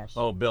like trash.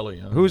 Oh, Billy.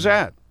 Huh? Who's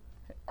that?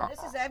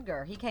 This is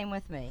Edgar. He came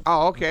with me.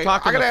 Oh, okay.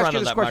 Talk to I the got to ask front you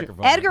of this that question.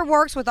 microphone. Edgar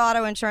works with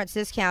auto insurance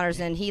discounters,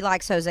 and he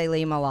likes Jose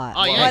Lima a lot.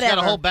 Oh, yeah, Whatever. he's got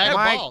a whole bag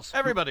Mike- of balls.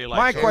 Everybody My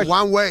likes him. question-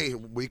 One way.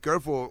 Be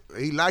careful.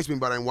 He likes me,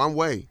 but in one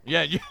way.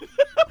 Yeah,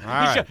 All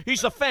right.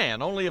 he's a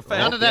fan, only a fan.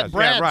 None of that Yes,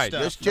 Brad yeah, right.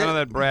 stuff. None of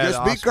that Brad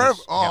Just be Osmus.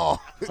 careful. Oh,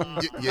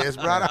 yes,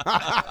 brother.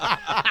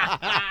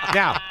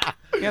 Now,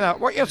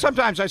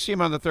 sometimes I see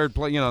him on the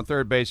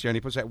third base here, and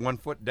he puts that one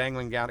foot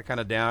dangling down, kind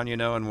of down,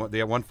 and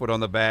the one foot on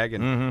the bag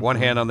and one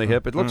hand on the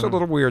hip. It looks a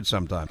little weird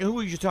sometimes. Who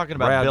are you talking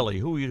about, Brad. Billy?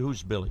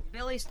 Who's Billy?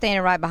 Billy's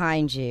standing right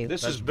behind you.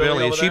 This That's is Billy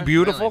Billy. over Is she there?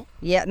 beautiful?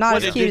 Yeah, not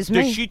as cute as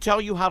me. Did she tell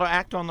you how to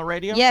act on the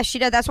radio? Yes, she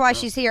did. That's why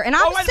she's here, and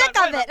I'm wait a sick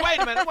minute, of it. Wait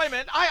a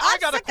minute. I I'm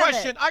got a sick of it.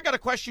 question. I got a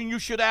question you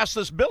should ask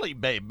this Billy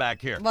babe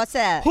back here. What's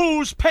that?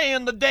 Who's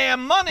paying the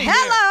damn money here?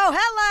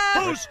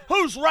 Hello.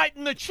 Who's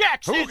writing the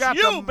checks? Who It's got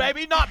you, the-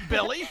 baby, not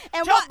Billy.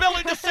 And Tell what-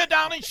 Billy to sit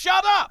down and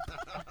shut up.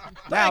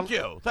 Now-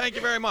 Thank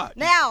you very much.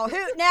 Now,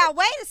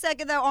 wait a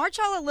second, though. Aren't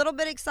y'all a little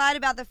bit excited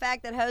about the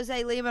fact that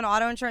Jose Lima and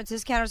Auto Insurance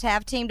Discounters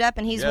have teamed up,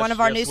 and he's Yes, one of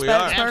our new yes, we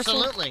are. spokespersons?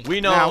 Absolutely.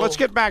 We know. Now, let's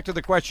get back to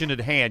the question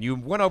at hand. You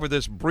went over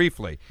this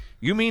briefly.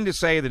 You mean to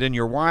say that in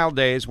your wild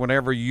days,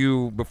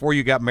 before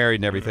you got married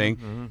and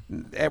everything,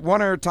 at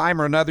one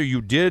time or another,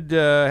 you did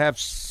have,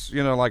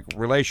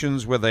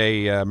 relations with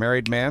a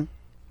married man?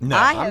 No.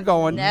 I I'm have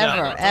going- never,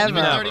 No, ever,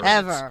 even 30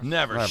 ever.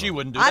 Never. She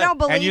wouldn't do I that. don't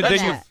believe And you in did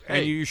that.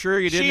 and you sure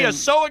you didn't? She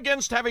is so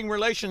against having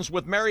relations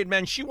with married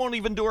men, she won't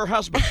even do her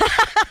husband.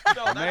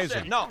 No, that's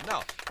Amazing. it. No.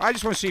 I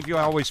just want to see if you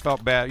always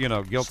felt bad,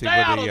 guilty Stay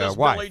out with of the this,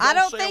 wife. Billy. I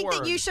don't say a think that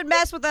word. you should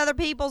mess with other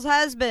people's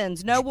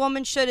husbands. No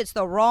woman should. It's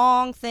the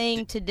wrong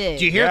thing to do.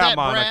 Did you hear Yeah, that,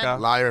 Monica. Brad?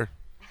 Liar.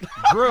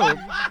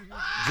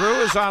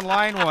 Drew is on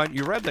line one.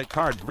 You read that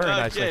card very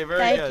nicely. Okay, very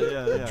Thank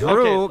good. Yeah.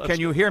 Drew, Okay, can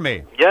you hear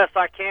me? Yes,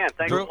 I can.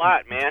 Thanks Drew- a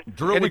lot, man.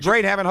 Drew, Isn't would it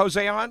great having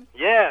Jose on?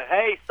 Yeah.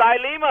 Hey,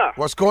 Lima.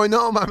 What's going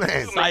on, my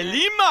man?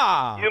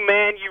 Salima. You,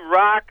 man, you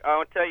rock. I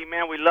want to tell you,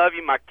 man, we love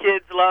you. My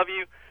kids love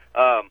you.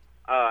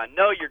 I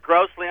know you're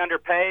grossly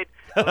underpaid.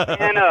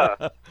 And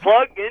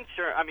plug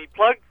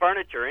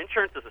furniture.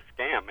 Insurance is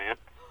a scam, man.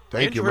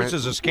 Thank you, man. Insurance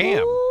is a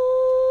scam.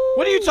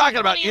 What are you talking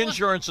about?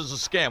 Insurance is a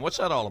scam. What's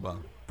that all about?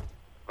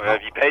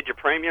 Have you paid your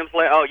premiums?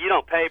 Oh, you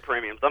don't pay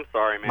premiums. I'm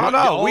sorry, man. Oh,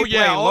 no, we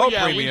pay low we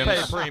premiums,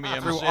 pay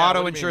premiums through yeah,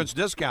 auto insurance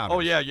discount. Oh,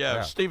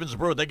 yeah. Stevens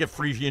Brewer, they get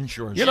free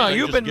insurance. You know, They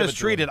you've just been give it to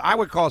mistreated. them. I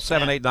would call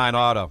 789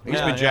 Auto.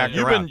 He's been jacked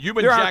around. You've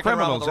been There are jacking around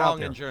criminals with the out wrong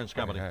there. insurance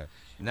company.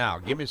 Now,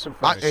 give me some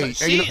Hey,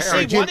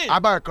 prices. Jim, I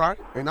buy a car,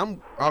 and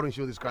I'm auto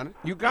insured this car.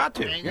 You got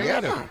to. You got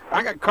to.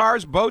 I got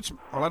cars, boats.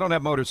 Well, I don't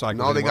have motorcycles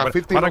No, they anymore, got but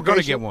 15 I'm going to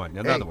locations. get one.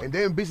 Another one. And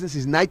they're in business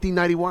since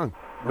 1991.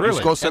 Really? It's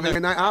called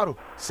 789 Auto.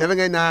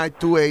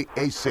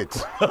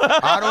 789-2886.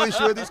 Auto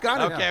insured this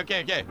car.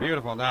 Okay.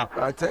 Beautiful. Now,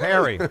 I tell you.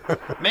 Harry.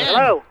 Man,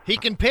 Hello. he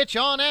can pitch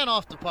on and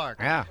off the park.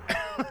 Yeah.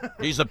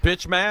 He's a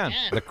pitch man.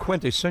 The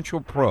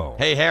quintessential pro.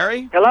 Hey,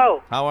 Harry.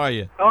 Hello. How are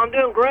you? Oh, I'm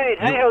doing great.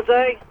 Hey,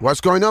 Jose.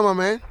 What's going on, my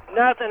man?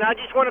 Nothing. I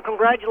just want to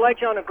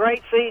congratulate you on a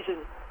great season.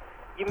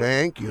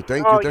 Thank you.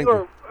 You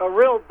were a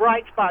real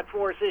bright spot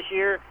for us this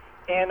year.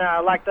 And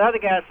like the other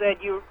guy said,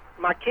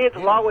 my kids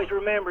will always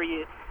remember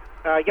you.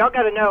 Y'all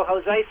got to know,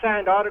 Jose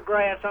signed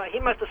autographs. He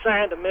must have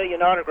signed 1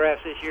 million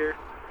autographs this year.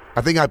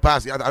 I think I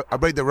passed. I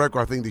break the record,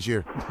 I think, this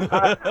year.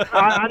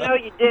 I know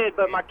you did,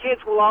 but my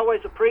kids will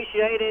always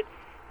appreciate it.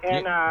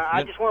 And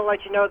I just want to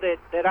let you know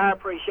that I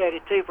appreciate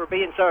it, too, for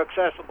being so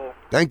accessible.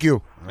 Thank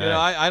you. You know,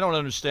 I don't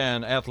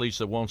understand athletes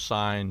that won't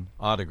sign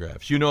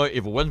autographs. You know, if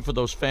it wasn't for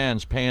those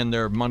fans paying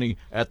their money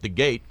at the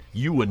gate,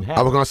 you wouldn't have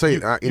I was it. going to say,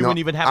 you wouldn't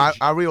even have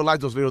I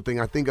realized those little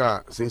things. I think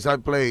since I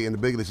played in the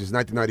big league since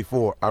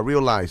 1994, I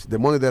realized the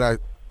money that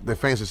the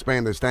fans is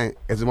paying the stand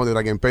is the money that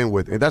I get paid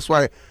with. And that's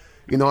why,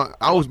 you know, I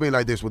always been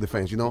like this with the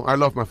fans. You know, I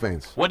love my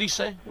fans. What'd he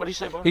say?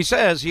 Bob? He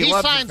says he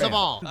loves signs the them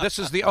all. This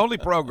is the only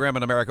program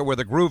in America where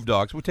the Groove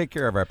Dogs, we take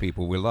care of our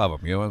people. We love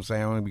them. You know what I'm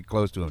saying? I want to be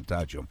close to them,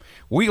 touch them.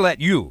 We let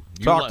you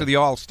talk to the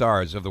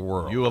all-stars of the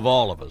world. You of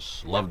all of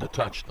us love to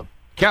touch them.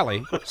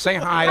 Kelly, say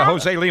hi to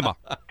Jose Lima.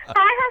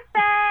 Hi,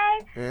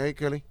 Jose. Hey,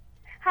 Kelly.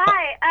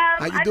 Hi.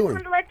 How you I doing?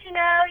 just wanted to let you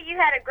know you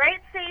had a great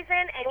season,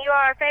 and you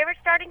are our favorite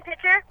starting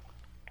pitcher.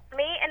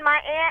 Me and my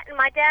aunt and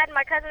my dad and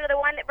my cousin are the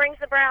one that brings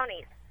the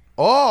brownies.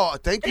 Oh,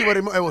 thank you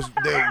very much. It was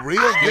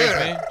real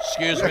good.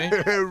 Excuse me.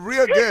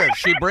 Real good.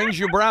 She brings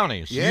you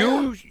brownies.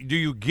 Yeah. Do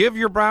you give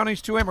your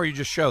brownies to him, or you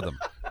just show them?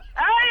 Oh,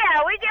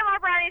 yeah. We give our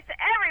brownies to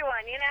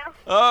everyone, you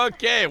know.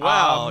 Okay,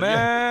 well.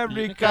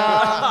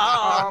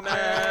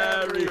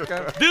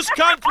 America. This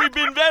country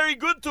been very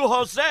good to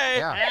Jose.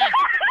 Yeah.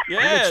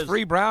 Yes. It's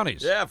free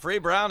brownies. Yeah, free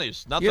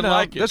brownies. Nothing You know,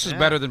 like it. this is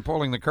better than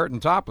pulling the curtain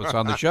topless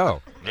on the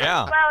show.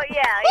 Yeah. Well,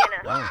 yeah,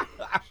 you know.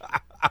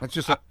 It's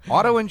just an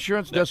auto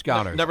insurance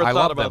discounter. Never I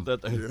thought love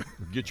about them. that.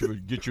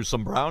 Get you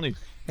some brownies.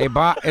 Hey,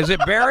 Bob, is it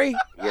Barry?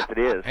 Yes, it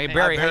is. Hey,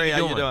 Barry, Barry,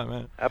 how you doing?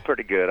 man? I'm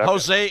pretty good.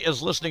 Jose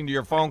is listening to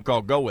your phone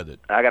call. Go with it.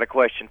 I got a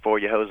question for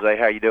you, Jose.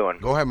 How you doing?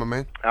 Go ahead, my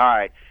man. All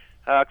right.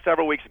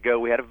 Several weeks ago,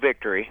 we had a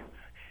victory.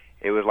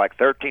 It was like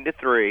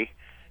 13-3.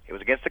 It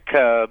was against the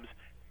Cubs.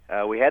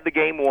 We had the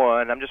game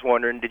won. I'm just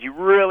wondering, did you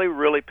really,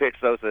 really pitch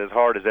Sosa as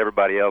hard as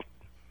everybody else?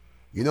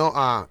 You know,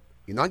 I'm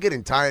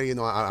getting tired. You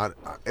know,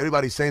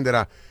 everybody's saying that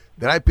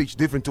I pitch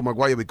different to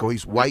Maguire because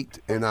he's white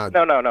and No.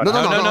 Hold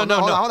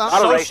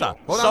on. Sosa.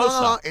 Hold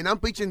on. And I'm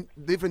pitching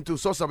different to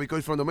Sosa because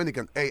he's from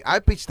Dominican. Hey, I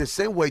pitch the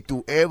same way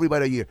to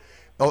everybody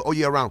all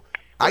year round.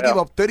 I give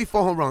up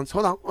 34 home runs.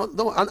 Hold on.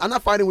 No, I'm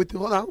not fighting with you.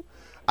 Hold on.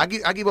 I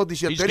give up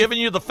this year. He's giving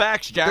you the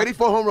facts, Jack.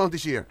 34 home runs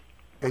this year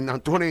in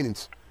 200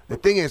 innings. The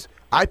thing is,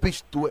 I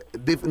pitch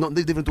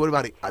different to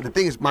everybody. The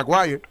thing is,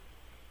 Maguire,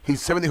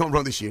 he's 70 home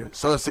runs this year.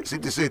 So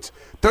 66.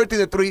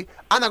 13-3.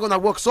 I'm not going to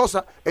walk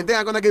Sosa, and then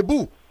I'm going to get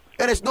booed.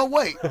 There is no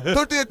way.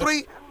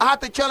 13-3, I have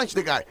to challenge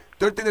the guy.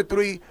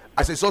 13-3,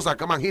 I say, Sosa,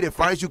 come on, hit it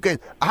far as you can.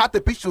 I have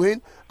to pitch to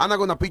him. I'm not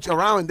going to pitch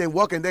around and then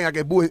walk, and then I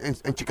get booed in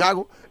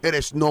Chicago. There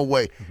is no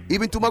way.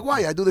 Even to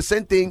Maguire, I do the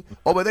same thing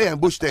over there in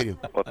Busch Stadium.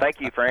 Well, thank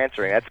you for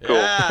answering. That's cool.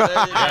 Yeah, there you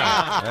go.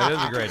 That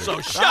is the greatest. So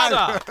shut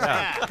up.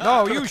 Yeah.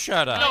 No, you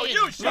shut up. No,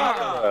 you shut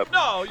up.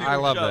 No, you I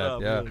love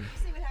shut that. up. Yeah.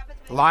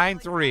 Line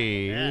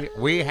 3,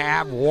 we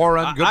have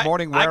Warren. Good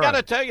morning, Warren. I got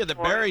to tell you that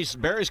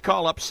Barry's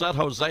call upset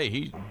Jose.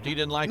 He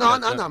didn't like No,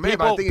 that. no, man.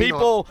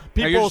 People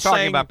You're just talking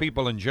saying about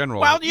people in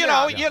general. Well, The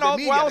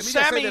media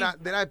Sammy. say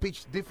that I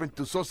pitch different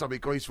to Sosa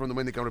because he's from the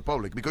Dominican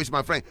Republic, because he's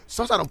my friend.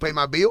 Sosa don't pay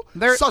my bill.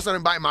 Sosa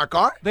don't buy my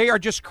car. They are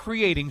just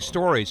creating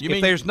stories. You If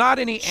mean- there's not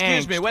any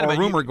Excuse me, angst wait a or minute,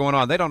 rumor going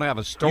on, they don't have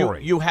a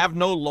story. You have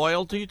no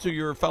loyalty to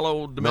your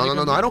fellow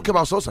Dominican? No. I don't care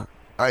about Sosa.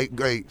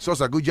 Hey,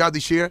 Sosa, good job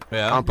this year.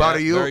 Yeah, I'm proud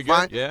of you. very good.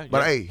 Fine. Yeah,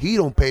 but hey, he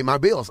don't pay my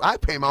bills. I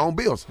pay my own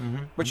bills.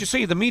 Mm-hmm. But you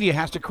see, the media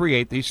has to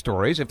create these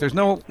stories. If there's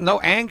no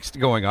angst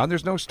going on,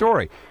 there's no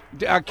story.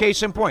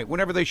 Case in point,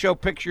 whenever they show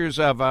pictures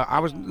of, I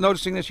was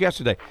noticing this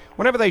yesterday,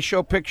 whenever they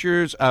show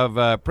pictures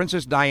of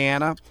Princess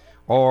Diana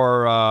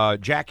or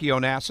Jackie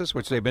Onassis,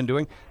 which they've been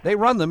doing, they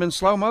run them in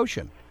slow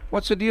motion.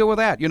 What's the deal with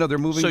that? You know, they're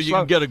moving So you slow.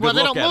 can get a good Well,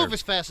 they look don't at move her.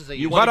 as fast as they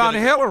You used wanna But to. on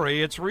get a-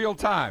 Hillary, it's real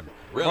time.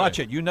 Really? Watch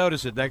it. You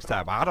notice it next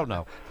time. I don't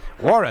know.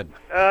 Warren,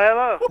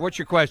 Hello. what's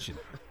your question?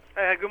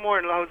 Good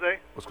morning, Jose.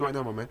 What's going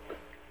on, my man?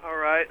 All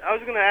right. I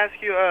was going to ask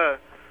you,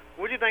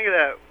 what do you think of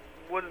that,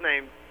 what's his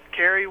name,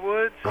 Kerry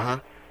Woods? Uh-huh.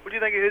 What do you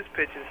think of his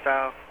pitching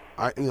style?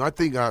 I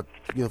think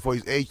for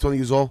his age, 20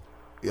 years old,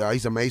 yeah,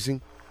 he's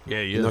amazing.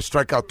 Yeah, he You know, is.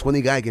 strike out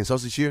 20 guys against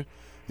us this year.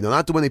 You know,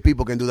 not too many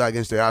people can do that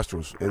against the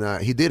Astros,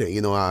 and he did it.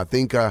 You know, I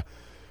think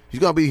he's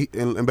gonna be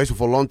in baseball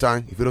for a long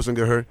time if he doesn't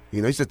get hurt.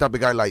 You know, he's the type of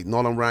guy like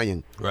Nolan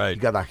Ryan. Right. He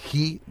got that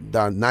heat,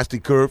 that nasty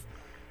curve.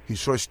 He's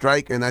short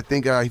strike, and I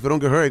think if he don't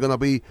get hurt, he's gonna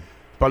be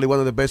probably one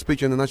of the best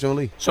pitchers in the National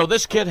League. So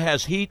this kid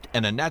has heat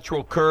and a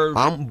natural curve.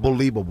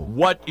 Unbelievable.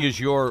 What is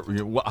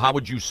how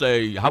would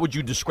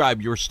you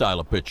describe your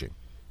style of pitching?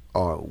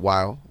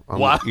 Wow.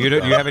 Wow. You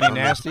have any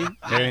nasty?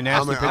 Any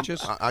nasty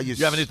pitches?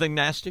 You have anything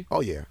nasty?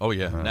 Oh, yeah. Oh,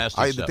 yeah.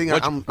 Nasty stuff. The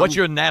thing What's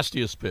your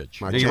nastiest pitch?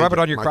 Do you rub it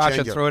on your crotch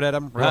and throw it at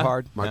him real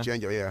hard? My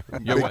changeup, yeah.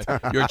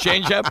 Your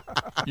changeup?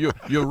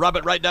 You rub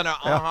it right down there.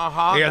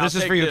 Yeah, this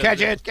is for you.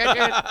 Catch it.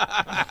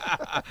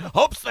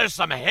 Hopes there's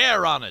some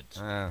hair on it.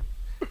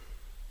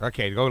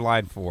 Okay, go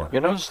line 4. You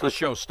notice the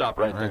show stopped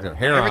right there.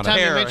 Hair Every on time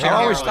it. you mention Hair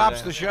always hair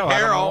stops the show.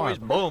 Hair always,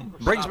 boom.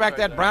 Brings back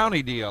that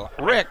brownie deal.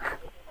 Rick,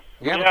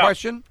 you have a Yeah.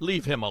 question?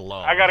 Leave him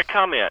alone. I got a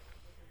comment.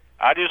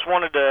 I just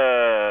wanted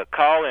to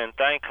call and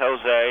thank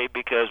Jose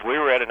because we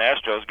were at an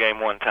Astros game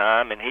one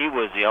time, and he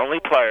was the only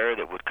player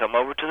that would come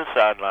over to the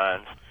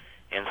sidelines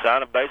and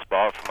sign a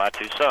baseball for my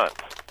 2 sons.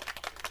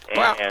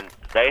 And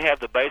they have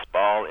the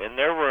baseball in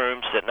their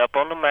room sitting up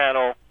on the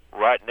mantle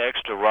right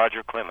next to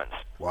Roger Clemens.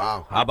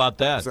 Wow. How about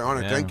that? It's an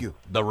honor. Thank you.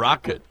 The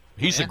Rocket.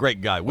 He's a great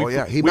guy.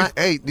 He might.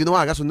 Hey, you know what?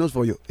 I got some news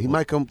for you. He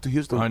might come to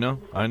Houston. I know.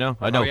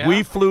 Oh, yeah?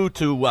 We flew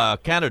to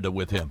Canada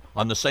with him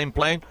on the same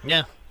plane.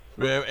 Yeah.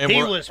 And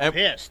He was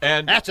pissed.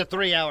 And That's a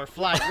 3-hour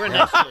flight. We're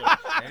next to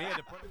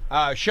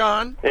it.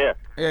 Sean? Yeah.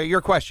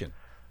 Your question.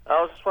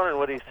 I was just wondering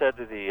what he said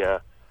to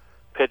the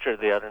pitcher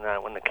the other night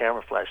when the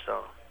camera flashed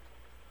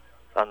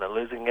on the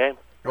losing game.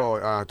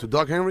 Oh, to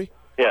Doug Henry?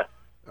 Yeah.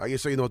 I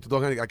just say, to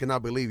Doug Henry, I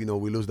cannot believe,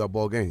 we lose that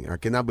ball game. I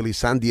cannot believe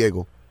San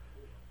Diego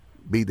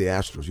beat the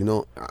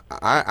Astros.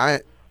 I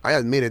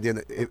admit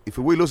it. If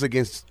we lose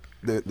against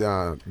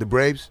the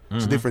Braves,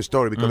 it's a different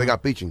story because they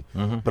got pitching.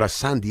 But at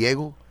San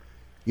Diego,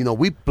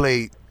 we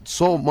play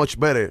so much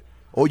better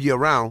all year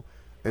round,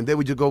 and then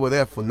we just go over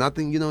there for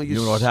nothing. You know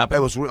what happened?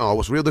 It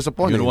was real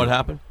disappointing. You know what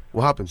happened?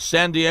 What happened?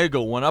 San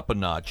Diego went up a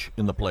notch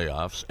in the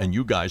playoffs, and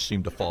you guys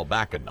seemed to fall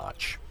back a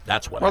notch.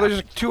 That's what happened.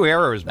 There's 2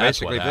 errors, That's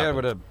basically. what They happened.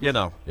 would have,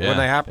 when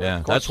they happen. Yeah,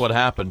 of course. that's what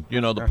happened. The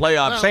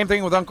playoffs. Same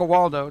thing with Uncle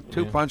Waldo.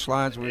 2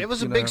 punchlines. It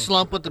was a big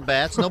slump with the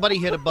bats. Nobody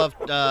hit above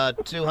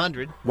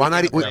 200.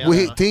 190. We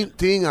hit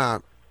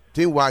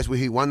team wise. We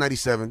hit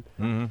 197,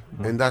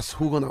 and that's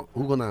who gonna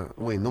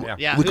win. No,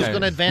 Who's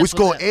gonna advance? We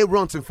scored 8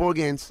 runs in 4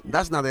 games.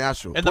 That's not the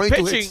Astros. And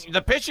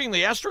the pitching,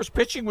 the Astros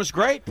pitching was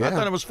great. I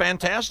thought it was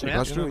fantastic.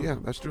 That's true. Yeah,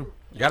 that's true.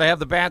 You got to have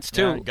the bats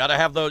too. Yeah, you got to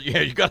have those. Yeah,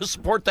 you got to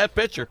support that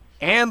pitcher.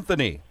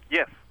 Anthony.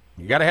 Yes.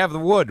 You got to have the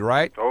wood,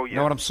 right? Oh, yeah. You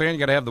know what I'm saying? You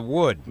got to have the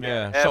wood.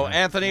 Yeah. So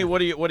Anthony, what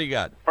do you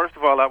got? First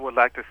of all, I would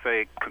like to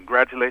say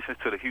congratulations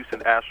to the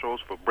Houston Astros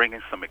for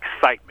bringing some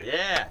excitement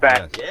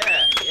back.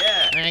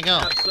 Yeah. There you go.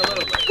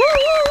 Absolutely.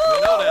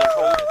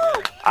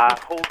 I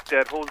hope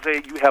that,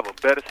 Jose, you have a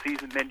better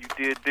season than you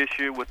did this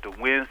year with the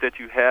wins that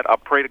you had. I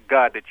pray to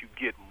God that you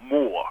get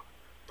more.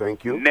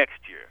 Thank you. Next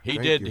year.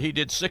 He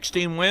did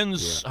 16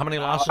 wins. Yeah. How many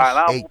losses?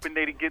 I'm hoping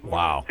they get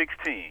more than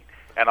 16.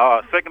 And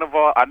second of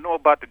all, I know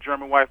about the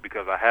German wife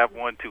because I have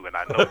one too, and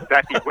I know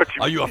exactly what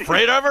you mean. Are you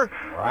afraid of her?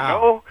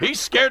 Wow. No. He's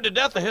scared to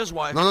death of his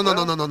wife.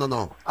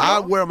 No. I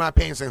wear my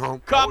pants at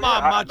home. Come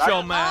on,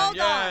 Macho Man.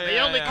 They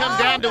only come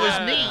down to his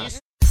knees.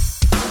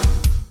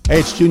 Hey,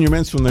 it's Junior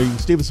Mintz from the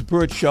Stevenson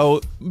Pruitt Show.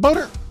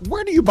 Boner,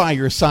 where do you buy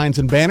your signs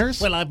and banners?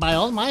 Well, I buy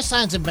all my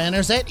signs and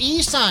banners at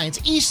eSigns,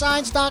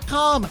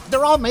 eSigns.com.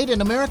 They're all made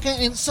in America,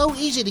 and it's so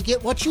easy to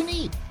get what you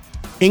need.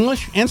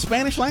 English and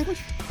Spanish language?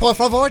 Por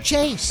favor,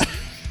 Chase.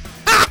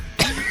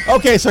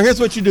 Okay, so here's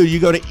what you do. You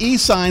go to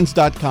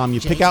esigns.com.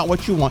 You pick out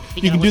what you want.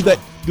 You can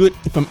do it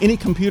from any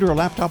computer or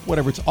laptop,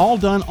 whatever. It's all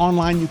done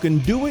online. You can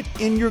do it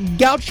in your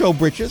Gaucho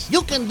britches.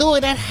 You can do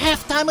it at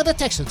halftime of the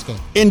Texans game.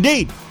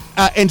 Indeed.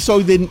 And so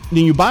then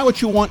you buy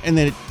what you want, and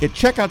then at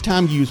checkout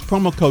time, you use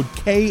promo code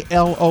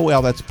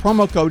KLOL. That's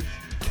promo code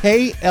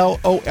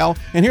KLOL.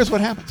 And here's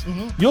what happens.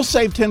 You'll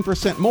save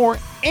 10% more,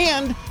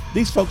 and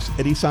these folks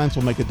at eSigns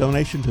will make a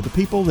donation to the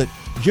people that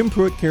Jim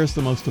Pruitt cares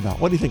the most about.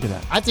 What do you think of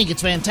that? I think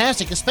it's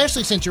fantastic,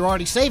 especially since you're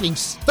already saving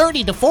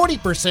 30 to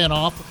 40%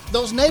 off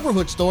those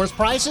neighborhood stores'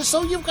 prices,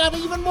 so you've got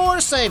even more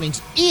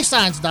savings.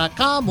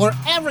 eSigns.com, where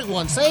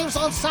everyone saves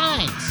on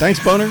signs. Thanks,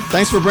 Boner.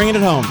 Thanks for bringing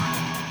it home.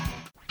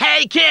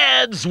 Hey,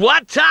 kids,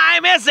 what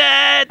time is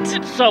it?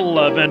 It's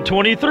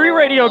 11:23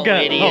 radio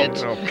guy.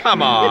 Idiot. Oh,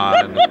 come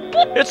on.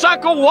 It's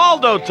Uncle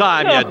Waldo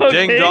time, you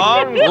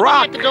ding-dong.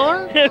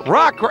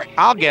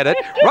 I'll get it.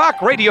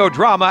 Rock radio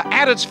drama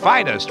at its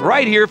finest,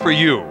 right here for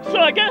you. So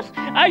I guess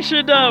I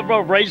should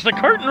raise the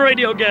curtain,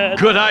 radio guy.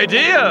 Good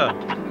idea.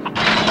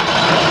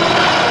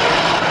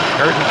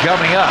 Curtain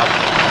coming up.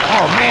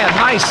 Oh, man,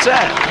 nice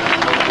set.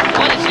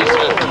 What is this?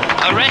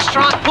 A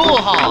restaurant pool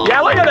hall.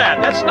 Yeah, look at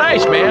that. That's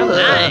nice, man.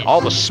 Nice.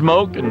 All the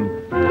smoke and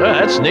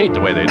that's neat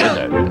the way they did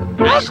that.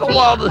 Uncle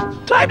Waldo,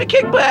 time to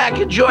kick back,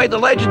 enjoy the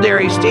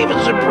legendary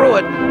Stevenson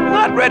Pruitt,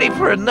 Not Ready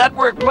for a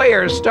Network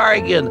Player,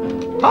 starring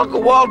in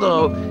Uncle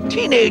Waldo,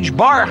 teenage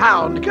bar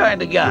hound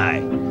kind of guy.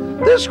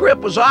 This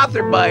script was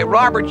authored by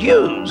Robert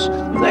Hughes.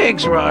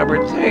 Thanks,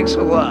 Robert. Thanks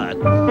a lot.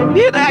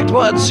 In Act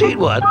 1, Scene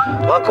 1,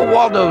 Uncle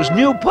Waldo's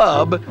new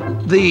pub,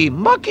 the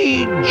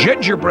Mucky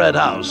Gingerbread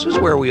House, is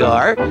where we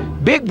are.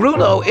 Big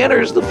Bruno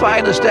enters the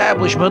fine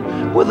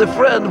establishment with a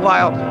friend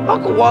while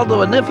Uncle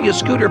Waldo and Nymphia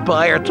Scooter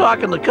Pie are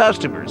talking to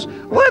customers.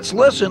 Let's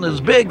listen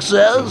as Big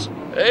says,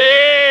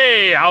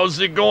 Hey, how's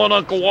it going,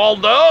 Uncle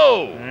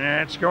Waldo?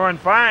 It's going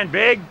fine,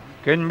 Big.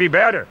 Couldn't be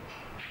better.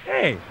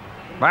 Hey,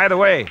 by the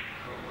way,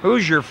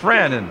 who's your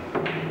friend? And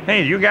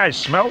hey, you guys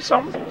smell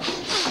something?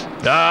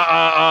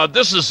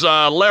 This is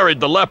Larry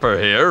the Leper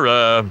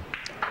here.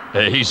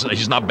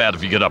 He's not bad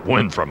if you get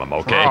upwind from him,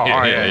 okay? Oh,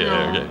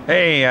 yeah.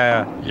 Hey,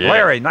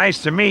 Larry,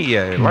 nice to meet you.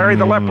 Larry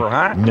the Leper,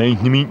 huh?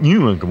 Nice to meet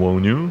you, Uncle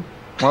Waldo.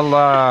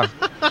 Well,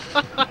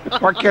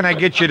 what can I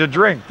get you to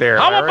drink there,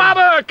 How Larry?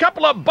 about a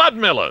couple of Bud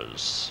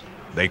Millers?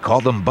 They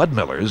call them Bud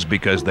Millers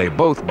because they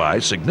both buy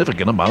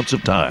significant amounts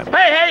of time.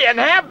 Hey, and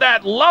have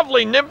that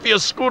lovely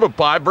Nymphia Scooter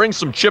Pie bring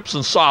some chips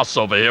and sauce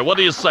over here. What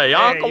do you say,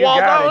 Uncle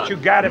Waldo? You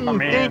got it, my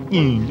man.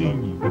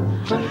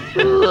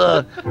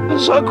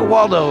 So Uncle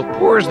Waldo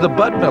pours the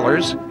Bud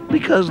Millers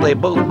because they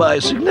both buy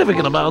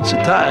significant amounts of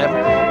time.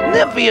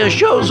 Nymphia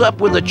shows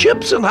up with the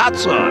chips and hot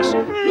sauce.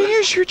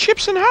 Here's your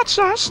chips and hot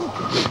sauce.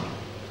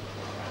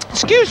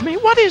 Excuse me,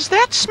 what is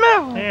that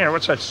smell? Yeah,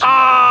 what's that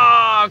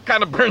smell?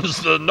 Kind of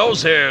burns the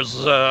nose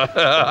hairs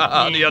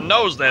on your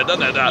nose there,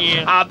 doesn't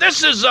it?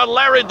 This is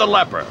Larry the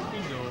Leper.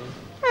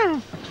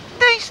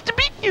 Nice to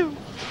meet you.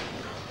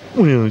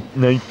 Well,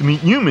 nice to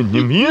meet you, Miss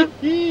Nymphia.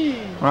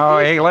 Oh,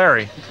 hey,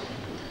 Larry.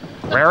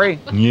 Larry?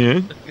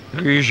 Yeah?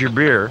 Here's your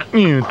beer.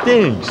 Yeah,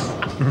 thanks.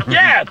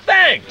 Yeah,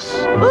 thanks.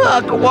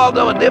 Uncle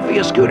Waldo and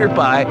Nymphia Scooter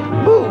Pie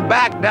move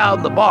back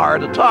down the bar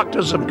to talk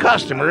to some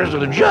customers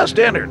that have just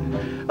entered.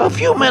 A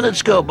few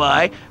minutes go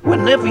by when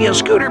Nymphia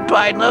Scooter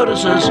Pie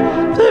notices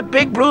that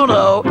Big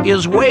Bruno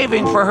is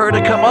waving for her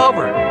to come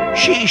over.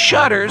 She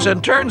shudders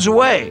and turns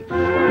away.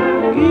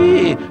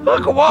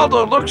 Uncle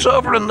Waldo looks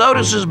over and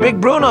notices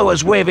Big Bruno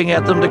is waving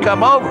at them to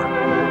come over.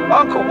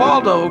 Uncle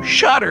Waldo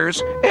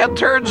shudders and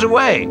turns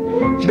away.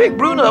 Big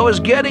Bruno is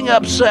getting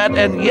upset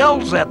and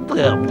yells at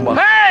them.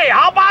 Hey,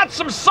 how about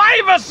some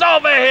Cybus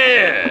over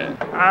here?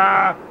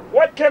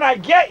 What can I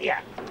get you?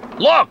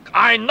 Look,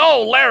 I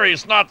know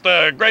Larry's not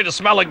the greatest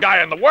smelling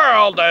guy in the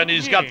world, and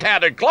he's got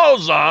tattered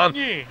clothes on,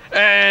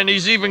 and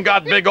he's even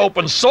got big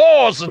open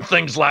sores and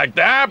things like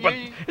that, but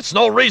it's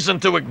no reason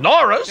to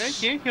ignore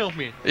us. Can't help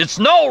me. It's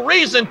no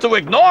reason to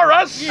ignore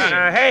us.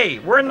 Hey,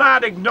 we're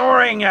not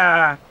ignoring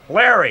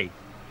Larry.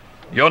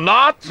 You're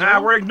not?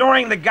 Nah, we're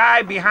ignoring the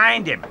guy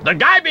behind him. The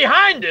guy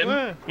behind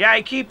him? Yeah,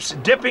 he keeps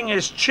dipping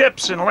his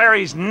chips in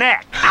Larry's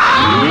neck.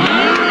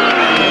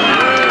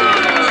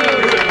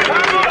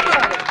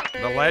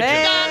 The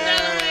legend.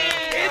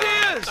 It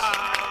is. All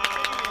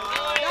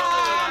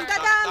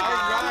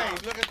right,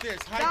 look at this.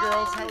 Hi,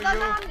 girls. How are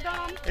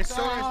you? It's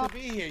so nice to be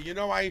here. You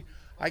know, I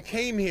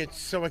came here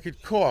so I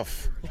could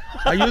cough.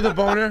 Are you the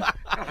boner?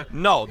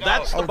 No,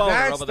 that's the boner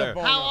that's over the there.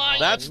 boner. How are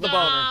That's you, the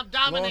boner. Dom?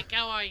 Dominic,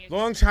 how are you?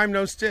 Long time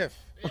no stiff.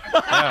 Right.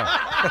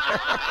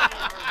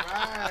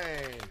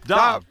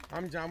 Dom.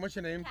 I'm John. What's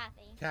your name?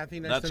 Kathy.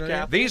 Nice That's to know you.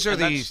 Kathy. These are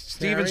And the that's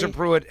Stevens and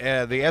Carrie. Pruitt,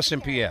 the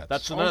SMPS.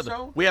 That's another.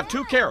 Also? We have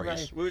two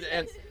Carries.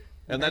 Right.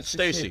 And that's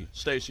Stacy.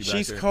 Stacy back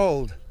She's there.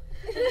 cold.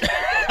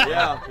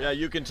 Yeah,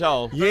 you can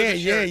tell.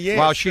 Yeah.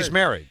 Well, she's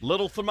married.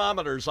 Little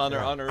thermometers on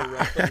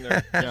her thing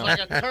there. Yeah. Like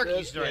a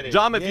turkey's dirty.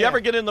 Dom, if you Yeah. ever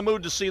get in the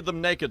mood to see them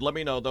naked, let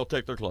me know. They'll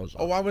take their clothes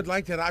off. Oh, I would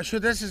like that. I'm sure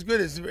this is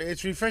good.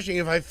 It's refreshing.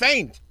 If I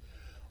faint,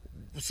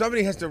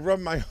 somebody has to rub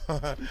my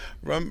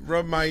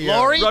rub my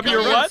Lori, Rub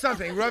your come what?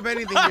 Something. Rub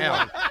anything you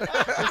want.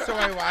 Just so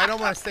I don't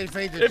want to stay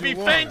fainted. If too he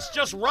long. faints,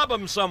 just rub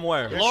him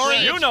somewhere. Lori,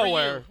 you it's know for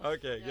where.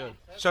 Okay, good.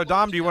 So,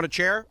 Dom, do you want a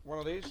chair? One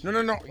of these? No.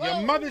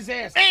 Your mother's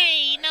ass.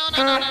 Hey, no.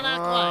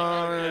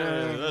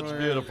 Yeah, that's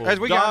beautiful. Guys,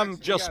 we Dom got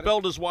just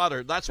spilled his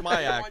water. That's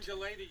my act.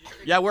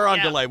 Yeah, we're on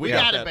delay. We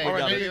Yeah. got We that. got it, We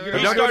got baby. it. All right,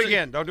 But don't do it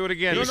again. Don't do it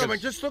again. No, because- but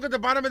just look at the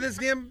bottom of this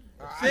damn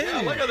thing.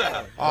 Yeah, look at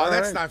that. Oh,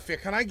 that's not fair.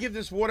 Can I give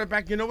this water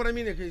back? You know what I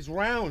mean? It's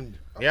round.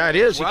 Yeah, it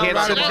is. You Well, can't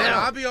right, sit it right.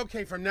 down. I'll be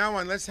okay from now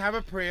on. Let's have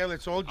a prayer.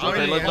 Let's all join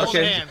Okay,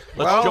 hands.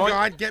 let's Oh, join.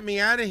 God, get me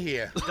out of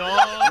here.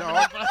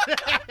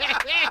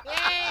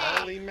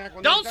 Holy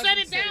mackerel. Don't That set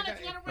it doesn't say down. that.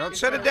 It's got a Don't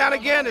set it down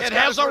again. It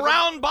has a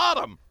round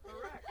bottom.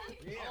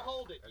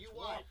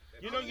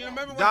 You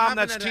remember what Dom, happened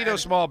that's at Tito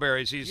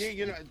Smallberries. He's Yeah,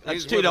 you know,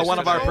 That's he's- Tito, one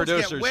of our Clothes get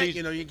producers. wet, He's-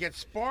 you get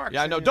sparks.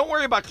 Yeah, I know. and Don't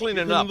worry about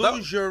cleaning you it can up.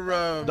 lose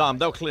your. Dom,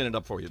 they'll clean it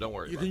up for you. Don't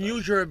worry. You about can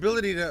use your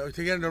ability to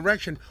get an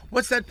erection.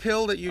 What's that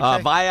pill that you that.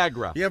 take?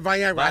 Viagra. Yeah,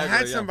 Viagra. I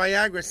had yeah. some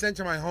Viagra sent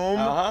to my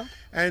home,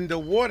 and the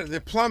water, the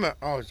plumber.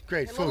 Oh, it's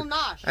great A food. little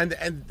nosh.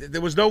 And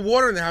there was no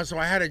water in the house, so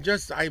I had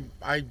to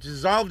I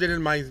dissolved it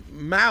in my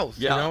mouth.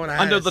 Yeah. You know, and I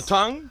Under had the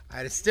tongue. I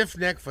had a stiff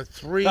neck for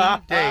 3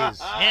 days.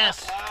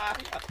 Yes.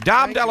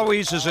 Dom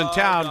DeLuise is in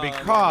town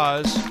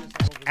because,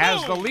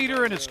 as the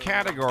leader in its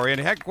category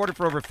and headquartered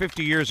for over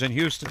 50 years in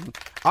Houston,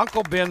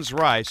 Uncle Ben's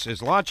Rice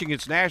is launching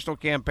its national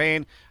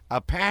campaign, A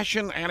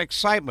Passion and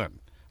Excitement,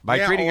 By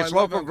treating I its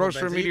love local Uncle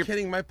grocery Ben's. Are media. you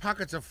kidding? My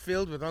pockets are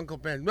filled with Uncle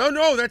Ben.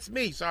 No, that's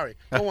me. Sorry.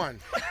 Go on.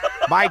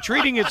 By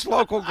treating its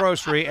local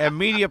grocery and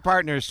media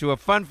partners to a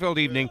fun-filled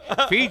evening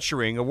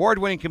featuring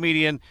award-winning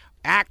comedian,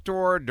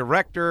 actor,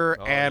 director,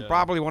 and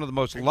probably one of the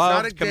most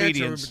loved Exotic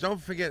comedians. dancer.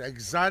 Don't forget,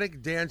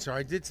 exotic dancer.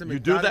 I did some. You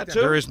do that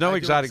too? There is no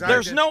exotic dancer.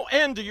 There's no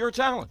end to your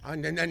talent.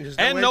 And there's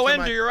And no end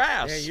my- to your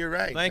ass. Yeah, you're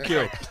right. Thank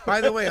you. By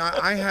the way,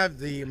 I have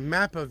the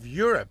map of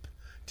Europe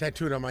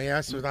tattooed on my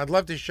ass. So I'd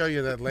love to show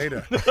you that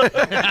later.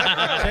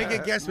 Take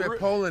a guess where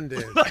Poland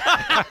is.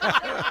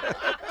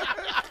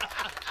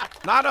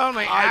 Not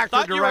only I actor,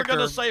 thought you were director,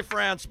 going to say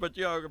France, but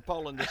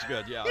Poland is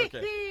good. Yeah,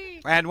 okay.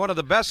 and one of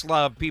the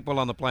best-loved people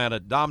on the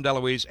planet, Dom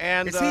DeLuise.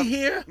 And Is he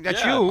here? That's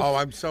Yeah. you. Oh,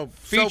 I'm so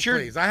Featured-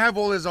 pleased. I have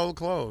all his old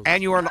clothes.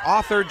 And you are an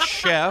authored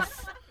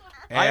chef.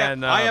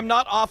 And I am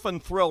not often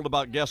thrilled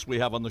about guests we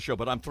have on the show,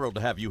 but I'm thrilled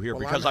to have you here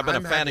Well, because I'm- I've been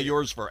I'm a fan happy. of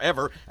yours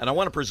forever, and I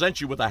want to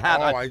present you with a hat.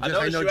 Oh, I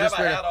noticed know you just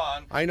have a where hat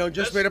on. I know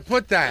just where to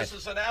put that. This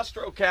is an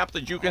Astro cap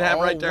that you can have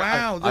Oh, right there.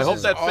 wow, I this hope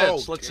is- that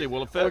fits. oh, Let's see.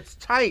 Will it fit? Oh, it's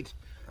tight.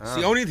 It's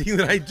the only thing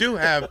that I do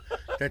have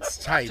that's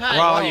tight.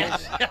 Well,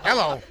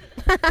 Hello.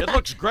 It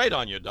looks great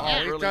on you, Dom. Yeah,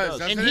 it really does, does.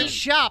 doesn't And it? he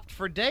shopped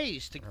for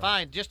days to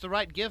find just the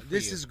right gift for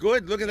This you. is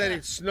good. Look at that.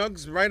 It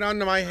snugs right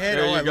onto my head.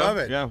 There Oh, you I go. love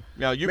it. Yeah,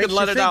 yeah. You Makes can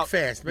let you it think out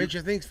fast. Makes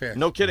you think fast.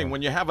 No kidding.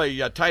 When you have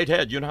a tight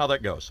head, you know how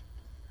that goes.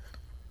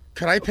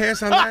 Could I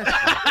pass on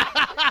that?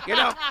 You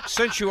know,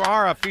 since you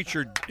are a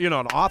featured, an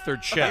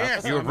authored chef,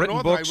 Yes, you've I'm an written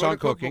author. books I wrote on a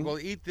cookbook cooking.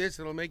 called Eat This,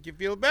 it'll make you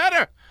feel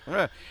better.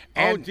 Oh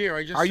And dear,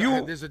 I just are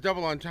you there's a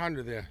double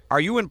entendre there. are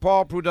you and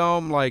Paul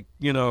Prudhomme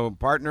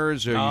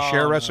partners, or you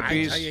share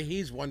recipes? I tell you,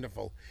 he's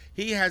wonderful.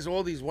 He has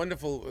all these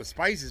wonderful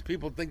spices.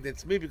 People think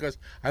that's me because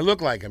I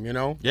look like him,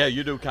 Yeah,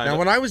 you do kind Now, of.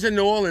 when I was in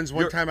New Orleans,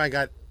 one time I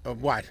got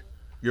what?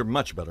 You're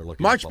much better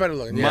looking. Much Paul. better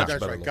looking. Yeah, Much that's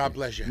better right. looking. God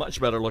bless you.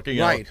 Much better looking.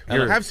 Right.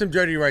 And Have some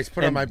dirty rice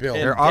put on my bill.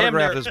 Their damn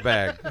autograph near- is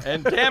bagged.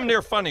 And damn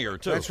near funnier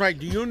too. That's right.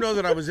 Do you know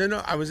that I was in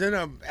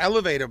a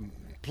elevator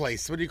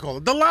place? What do you call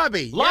it? The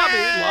lobby.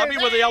 Lobby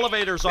where the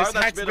elevators are. This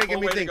That's hat's a making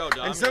beautiful me way to think. go,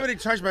 Dom. And somebody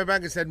touched my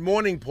back and said,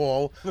 "Morning,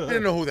 Paul." I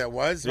didn't know who that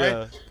was, Yeah.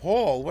 right?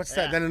 Paul, what's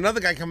that? Then another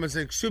guy comes and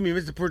said, "Excuse me,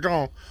 Mr.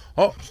 Prudhomme."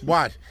 Oh,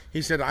 what?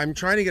 He said, "I'm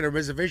trying to get a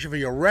reservation for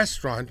your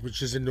restaurant,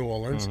 which is in New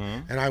Orleans,"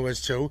 and I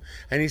was too.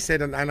 And he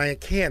said, "And I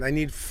can't. I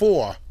need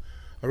 4.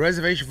 A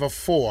reservation for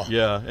 4."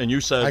 Yeah, and you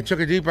said. I took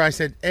a deep breath. I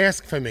said,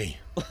 "Ask for me."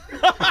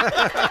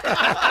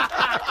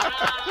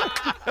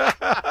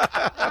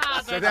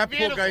 So that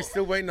poor guy's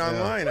still waiting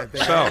online, I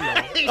think. So-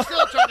 He's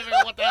still trying to figure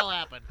out what the hell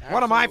happened.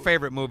 One of my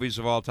favorite movies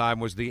of all time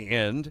was The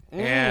End,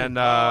 and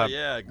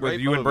yeah, with great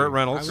you and movie. Burt I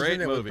Reynolds. was in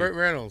there with Burt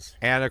Reynolds.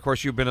 And of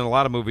course, you've been in a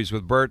lot of movies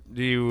with Burt.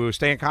 Do you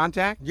stay in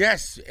contact?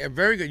 Yes,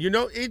 very good.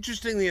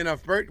 Interestingly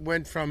enough, Burt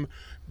went from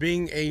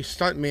being a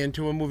stuntman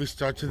to a movie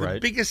star to the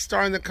Right. biggest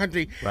star in the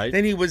country. Right.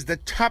 Then he was the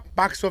top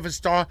box office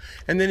star,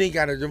 and then he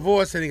got a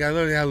divorce, and he had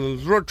a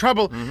little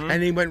trouble,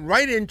 and he went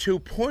right into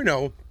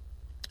porno.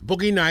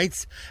 Boogie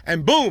Nights,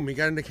 and boom, he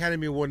got an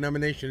Academy Award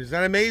nomination. Is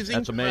that amazing?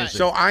 That's amazing.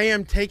 So I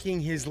am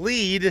taking his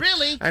lead.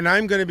 Really? And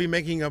I'm going to be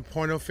making a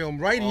porno film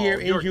right here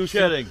in you're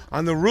Houston. kidding.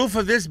 On the roof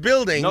of this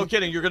building. No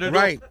kidding. You're going to do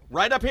Right. it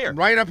right up here.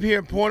 Right up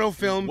here, porno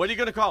film. What are you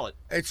going to call it?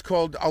 It's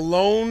called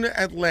Alone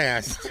at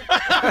Last.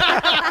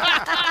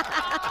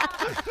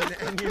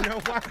 and you know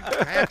what?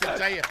 I have to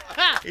tell you,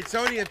 it's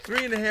only a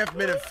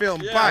 3.5-minute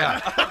film,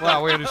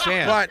 Well, we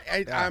understand. but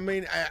I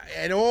mean,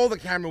 and all the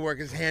camera work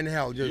is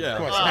handheld, Yeah. of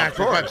course. Of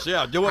natural, course, but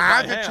yeah, do it I by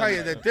have to hand. tell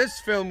you that this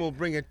film will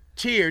bring a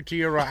tear to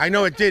your eye. I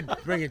know it did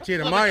bring a tear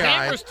to Well, my the eye.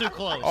 camera's too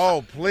close.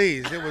 Oh,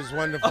 please. It was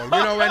wonderful.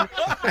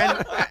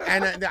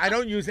 And I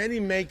don't use any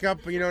makeup,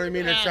 you know what I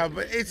mean?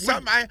 But it's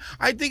something,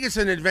 I think it's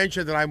an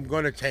adventure that I'm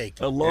going to take.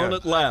 Alone Yeah.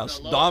 at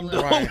Last. Dom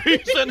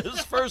DeLuise in his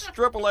first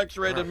XXX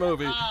rated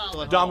movie.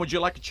 Dom, would you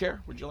like a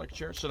chair? Would you like a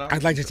chair? Sit down.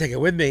 I'd like to take it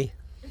with me.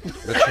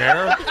 The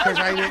chair? Because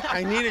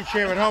I need a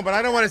chair at home, but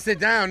I don't want to sit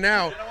down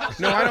now.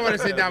 No, I don't want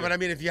to sit down. But I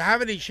mean, if you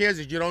have any chairs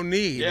that you don't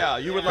need, Yeah,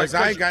 you would like.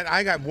 because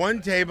I got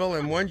one table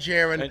and one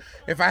chair, and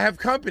if I have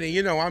company,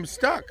 I'm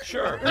stuck.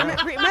 Sure. Remember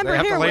They have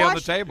to here, lay on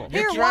watch, the table.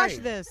 Here, That's watch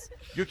right. this.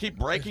 You keep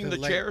breaking the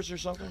chairs or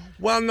something?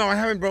 Well, no, I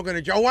haven't broken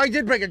a chair. Oh, I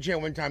did break a chair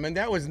one time, and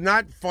that was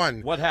not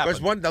fun. What happened?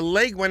 Because the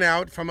leg went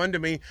out from under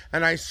me,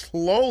 and I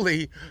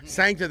slowly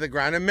sank to the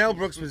ground. And Mel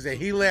Brooks was there.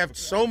 He laughed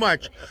so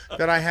much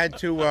that I had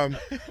to.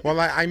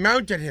 I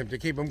mounted him to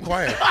keep him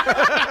quiet.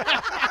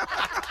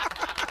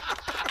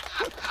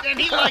 And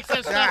he likes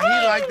that Yeah, stuff.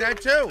 he liked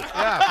that too.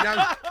 Yeah.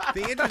 Now,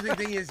 the interesting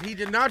thing is he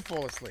did not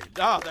fall asleep.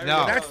 Oh, there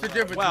No. you go. That's the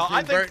difference Well, between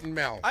I think, Burt and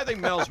Mel. I think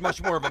Mel's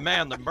much more of a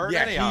man than Burt.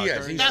 Yeah, anyhow. he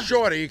is. He's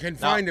shorter. You can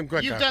find him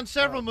quicker. You've done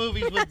several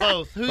movies with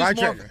both.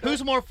 Roger.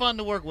 Who's more fun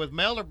to work with,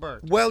 Mel or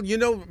Burt? Well,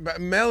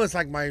 Mel is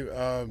like my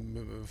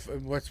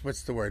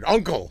what's the word?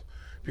 Uncle.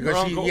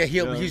 Because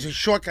he's a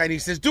short guy, and he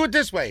says, "Do it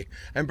this way,"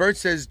 and Bert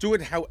says, "Do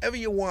it however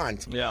you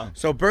want." Yeah.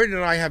 So Bert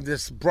and I have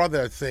this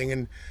brother thing,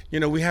 and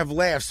we have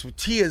laughs.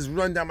 Tears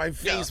run down my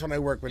face when I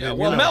work with him.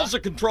 Well, Mel's a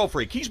control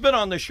freak. He's been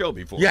on this show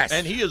before. Yes.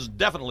 And he is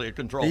definitely a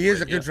control freak. He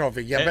is a control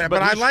freak,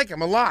 but I like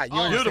him a lot.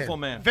 You beautiful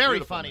understand? man. Very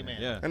Beautiful funny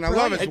man. Yeah. And I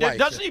love his wife.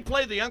 Doesn't he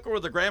play the uncle or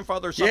the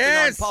grandfather or something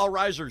Yes. on Paul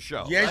Reiser's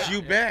show? Yes,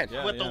 you bet.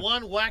 With the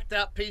one whacked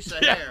out piece of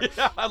hair.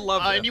 Yeah, I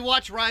love that. And you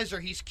watch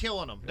Reiser, he's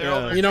killing them.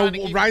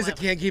 Reiser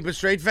can't keep a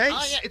straight face.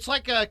 Oh, yeah. It's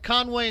like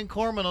Conway and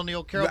Corman on the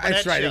old Carol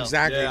That's Burnett right, show.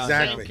 exactly.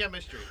 Same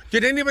chemistry.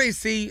 Did anybody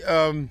see?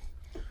 What?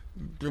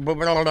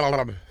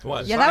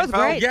 Yeah, that was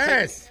great.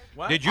 Yes.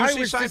 What? Did you I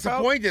see was Seinfeld?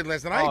 disappointed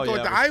last night.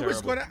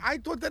 I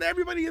thought that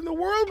everybody in the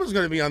world was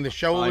going to be on the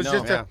show. It was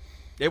just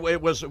It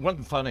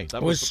wasn't funny. That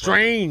It was the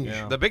strange.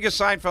 problem. Yeah. The biggest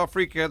Seinfeld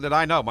freak that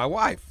I know, my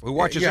wife, who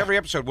watches every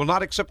episode, will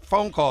not accept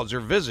phone calls or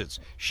visits.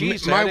 She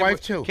said my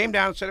wife too came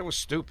down and said it was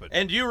stupid.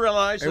 And do you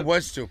realize it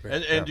was stupid?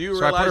 And do you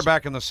so realize? I put her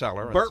back in the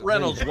cellar. Burt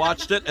Reynolds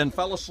watched it and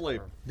fell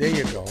asleep. There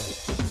you go.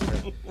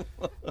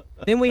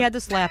 Then we had to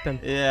slap him.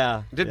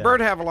 Yeah. Did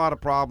Burt have a lot of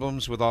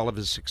problems with all of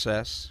his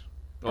success,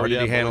 or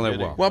did he handle it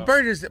well? Well,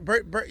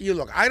 Burt. You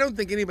look. I don't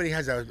think anybody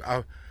has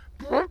a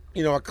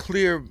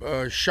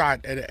clear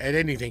shot at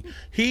anything.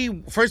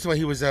 First of all,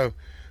 he was a.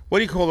 What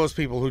do you call those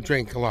people who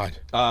drink a lot?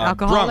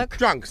 Alcoholic?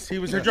 Drunks. He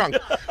was a drunk.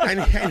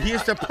 and he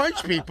used to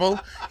punch people.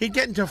 He'd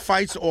get into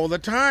fights all the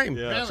time.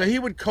 Yeah. So he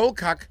would cold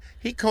cocked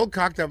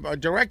a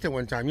director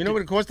one time. You know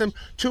what it cost him?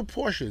 2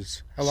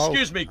 Porsches. Hello?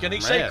 Excuse me, can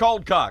he say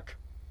cold cock?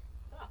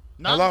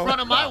 Not in front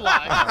of my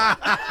wife.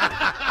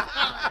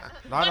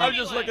 I'm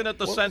just looking at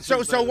the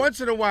sensors. So once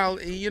in a while,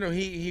 he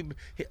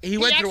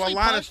went through a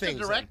lot of things.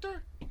 The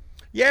director?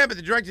 Yeah, but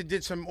the director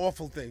did some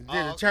awful thing,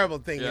 a terrible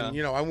thing, Yeah.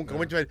 and I won't go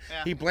into it.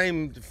 Yeah. He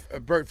blamed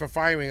Burt for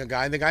firing a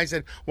guy, and the guy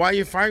said, "Why are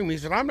you firing me?" He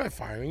said, "I'm not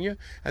firing you."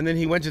 And then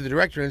he went to the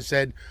director and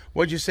said,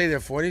 "What'd you say there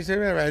for?" And he said,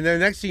 and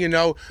then next thing you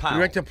know, the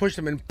director pushed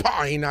him and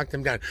he knocked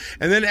him down.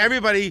 And then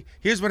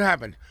here's what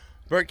happened.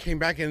 Burt came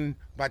back in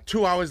about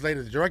 2 hours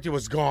later. The director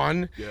was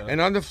gone,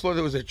 and on the floor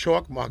there was a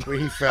chalk mark where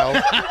he fell.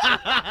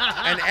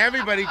 And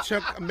everybody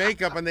took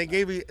makeup and they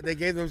gave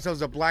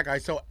themselves a black eye,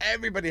 so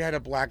everybody had a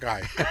black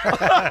eye.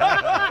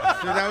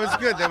 So that was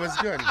good.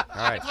 All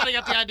right. That's how they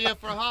got the idea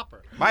for a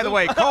hopper. By the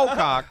way,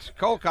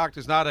 cold-cocked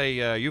is not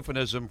a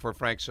euphemism for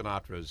Frank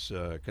Sinatra's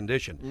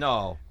condition.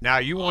 No. Now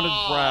you wanted.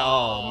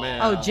 Oh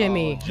man. Oh,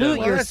 Jimmy, hoot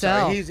Well,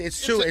 yourself.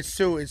 It's too.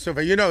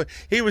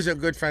 He was a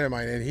good friend of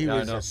mine, and he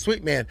was a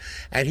sweet man,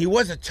 and he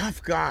was a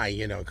tough guy,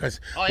 because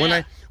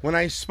when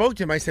I spoke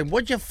to him, I said,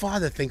 "What'd your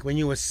father think when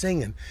you were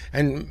singing?"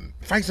 And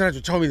Frank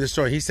Sinatra told me the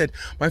story. He said,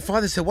 "My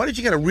father said, why don't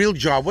you get a real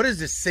job? What is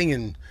this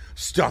singing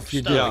stuff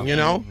you're doing?"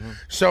 Mm-hmm.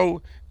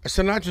 So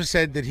Sinatra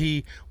said that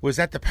he was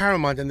at the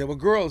Paramount, and there were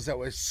girls that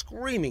were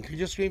screaming. Could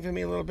you scream for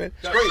me a little bit?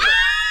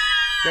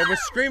 They were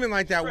screaming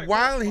like that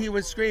while he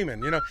was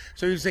screaming,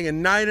 So he was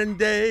singing, "Night and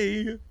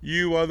day,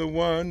 you are the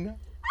one."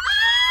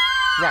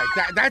 Right,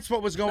 that's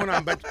what was going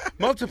on. But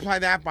multiply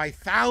that by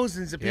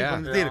thousands of people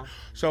in the theater.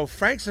 So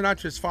Frank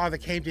Sinatra's father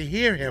came to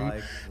hear him,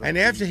 and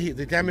after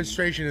the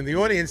demonstration in the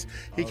audience,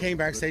 he came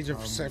backstage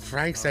and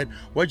Frank said,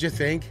 "What'd you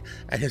think?"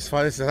 And his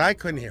father said, "I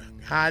couldn't hear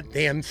a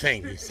goddamn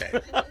thing," he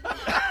said.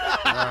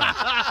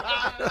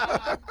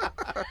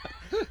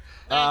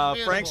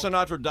 Frank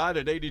Sinatra died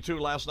at 82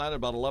 last night at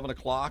about 11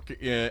 o'clock,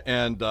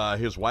 and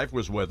his wife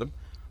was with him.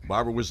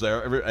 Barbara was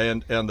there,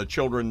 and the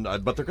children,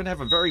 but they're going to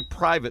have a very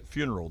private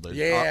funeral.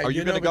 Yeah, are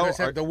you going to go?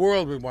 The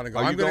world would want to go.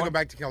 I'm going to go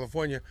back to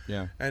California,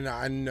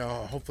 and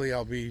hopefully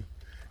I'll be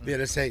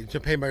there to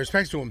pay my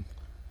respects to him.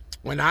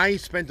 When I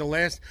spent the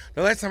last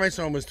time I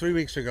saw him was 3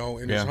 weeks ago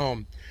in his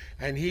home,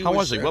 and How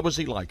was he? What was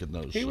he like in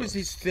those?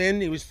 He's thin.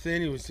 He was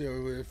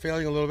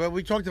failing a little bit.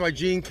 We talked about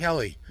Gene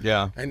Kelly.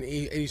 Yeah. And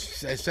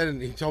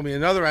he told me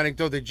another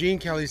anecdote that Gene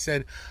Kelly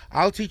said,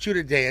 "I'll teach you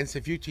to dance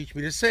if you teach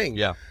me to sing."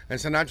 Yeah. And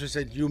Sinatra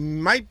said, "You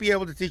might be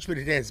able to teach me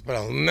to dance, but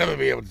I'll never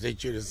be able to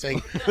teach you to sing,"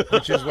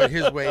 which is what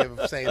his way of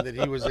saying that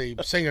he was a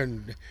singer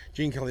and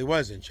Gene Kelly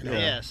wasn't.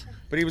 Yes.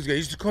 But he was good. He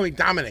used to call me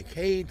Dominic.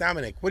 Hey,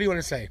 Dominic, what do you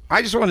want to say? I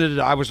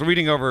was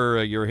reading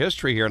over your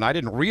history here, and I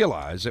didn't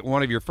realize that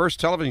one of your first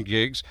television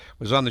gigs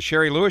was on the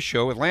Sherry Lewis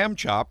Show with Lamb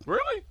Chop.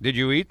 Really? Did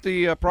you eat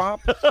the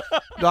prop?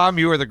 Dom,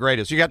 you are the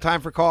greatest. You got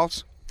time for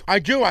calls? I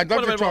do. I'd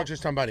love to talk to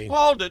somebody.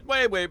 Hold it.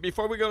 Wait.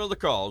 Before we go to the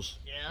calls,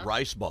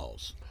 rice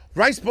balls.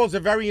 Rice balls are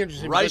very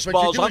interesting. Rice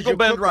balls, Uncle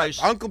Ben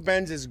rice. Uncle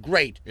Ben's is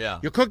great. Yeah.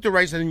 You cook the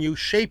rice and then you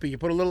shape it. You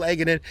put a little egg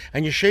in it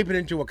and you shape it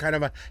into a kind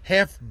of a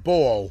half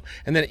ball.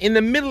 And then in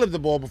the middle of the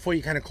ball, before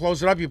you kind of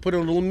close it up, you put a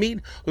little meat,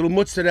 little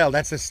mozzarella.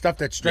 That's the stuff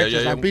that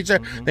stretches on pizza.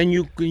 Mm-hmm. Then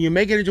you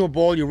make it into a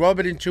ball. You rub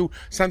it into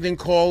something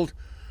called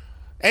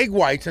egg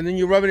whites, and then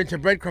you rub it into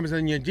breadcrumbs,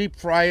 and then you deep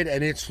fry it,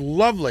 and it's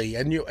lovely.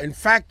 And in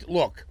fact,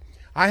 look,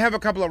 I have a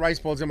couple of rice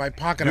balls in my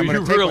pocket. I'm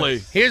going to take one.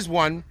 Here's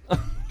one,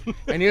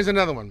 and here's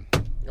another one.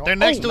 They're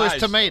next to his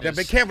tomatoes.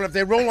 Be careful. If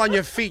they roll on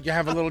your feet, you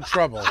have a little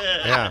trouble.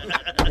 Yeah.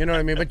 You know what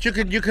I mean? But you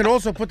can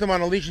also put them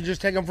on a leash and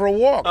just take them for a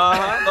walk.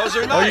 Those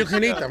are nice. Or you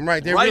can eat them.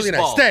 Right. They're rice really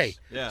balls. nice.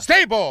 Stay. Yeah.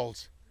 Stay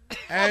balls.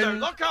 And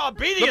look how look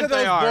obedient at those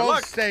they are. balls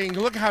Look. staying.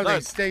 Look how they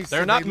stay.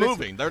 They're not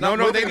moving. They're not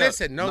No, moving. they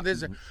listen. No,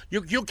 there's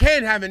you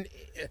can't have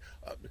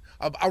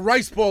a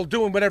rice ball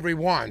doing whatever he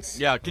wants.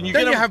 Yeah, can you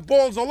then get you him? have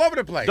balls all over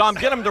the place. Dom,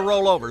 get them to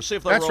roll over. See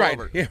if they'll That's roll right.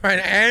 over. Yeah, right.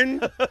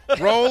 And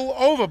roll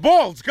over.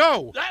 Balls,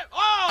 go.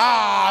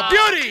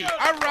 Beauty.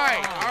 All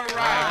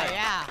right.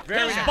 Yeah.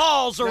 Very These nice.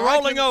 balls are Now, I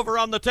rolling can- over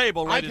on the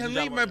table, I ladies can and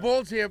leave gentlemen. my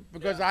balls here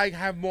because I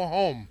have more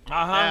home.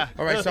 Uh-huh.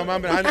 All right, so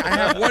I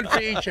have one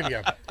for each of you.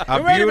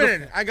 A Wait a beautiful-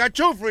 minute. I got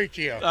two for each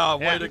of you. Oh,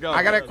 way to go.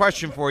 I got a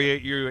question for you.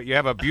 You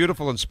have a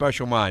beautiful and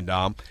special mind,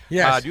 Dom.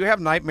 Yes. Do you have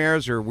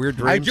nightmares or weird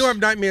dreams? I do have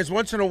nightmares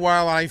once in a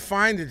while. I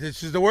find that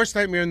this is the worst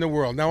nightmare in the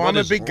world. Now, I'm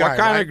a big guy. What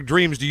kind right? of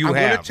dreams do you I'm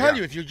have? going to tell Yeah.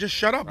 you if you just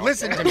shut up.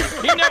 Listen to me.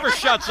 He never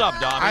shuts up,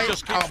 Dom. He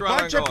just keeps a running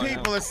bunch of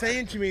people are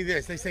saying to me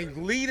this. They say,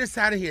 lead us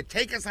out of here.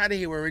 Take us out of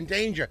here. We're in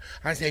danger.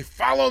 I say,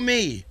 follow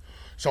me.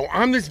 So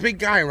I'm this big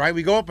guy, right?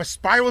 We go up a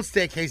spiral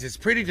staircase. It's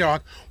pretty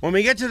dark. When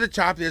we get to the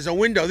top, there's a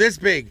window this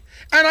big.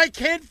 And I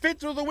can't fit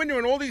through the window.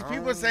 And all these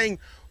people are saying,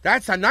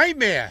 that's a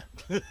nightmare.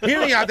 Here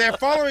they are. They're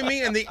following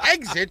me. And the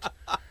exit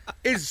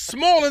is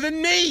smaller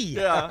than me.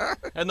 Yeah.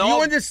 And Do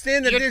you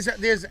understand that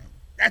there's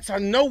that's a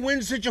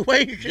no-win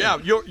situation? Yeah,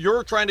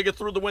 you're trying to get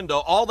through the window.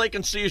 All they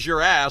can see is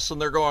your ass,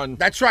 and they're going.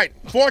 That's right.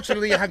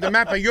 Fortunately, you have the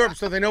map of Europe,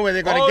 so they know where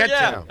they're going to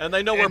get to. And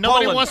they know where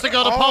nobody Poland. wants to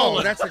go to Oh,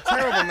 Poland. that's a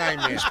terrible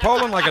nightmare. Is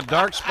Poland like a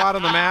dark spot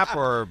on the map,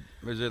 or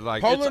is it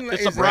like Poland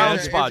it's a is brown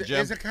spot, it's,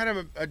 Jim. It's a kind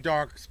of a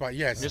dark spot,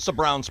 yes. It's a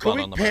brown spot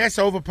Can on we the map. pass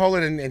over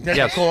Poland and take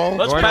Yes. a call?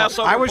 Let's pass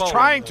over I was Poland.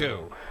 trying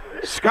to.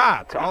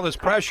 Scott, all this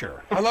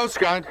pressure. Hello,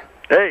 Scott.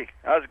 Hey,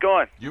 how's it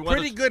going? You want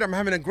Pretty good. I'm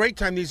having a great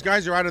time. These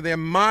guys are out of their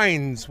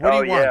minds. What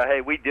oh do you want? yeah, hey,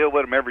 we deal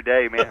with them every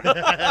day, man.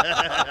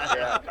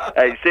 Yeah.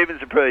 Hey,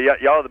 Stevens and Pruitt,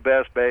 y'all are the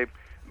best, babe.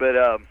 But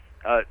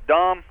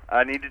Dom,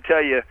 I need to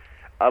tell you,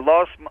 I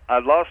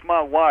lost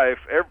my wife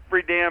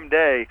every damn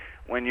day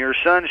when your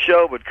son's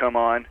show would come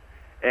on,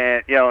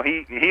 and you know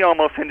he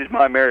almost ended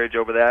my marriage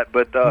over that.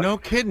 But No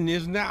kidding,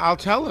 isn't that? I'll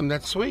tell him.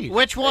 That's sweet.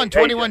 Which one? Hey,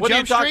 21 What are you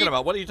Jump talking Street?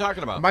 about? What are you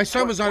talking about? My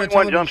son was on a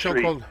 21 television Jump show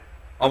Street. called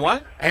A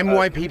what?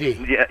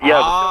 NYPD. yeah,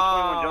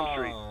 Oh, 21 Jump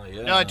Street.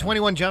 No,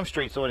 21 Jump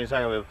Street's the one he's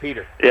talking about with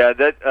Peter. Yeah,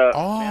 that.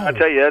 Oh. Man, I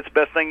tell you, that's the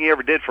best thing he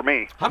ever did for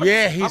me.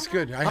 Yeah, he's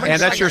good. And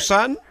that's your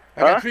son?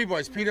 I got three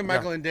boys, Peter,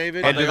 Michael, and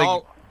David.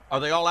 Are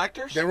they all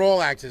actors? They're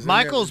all actors.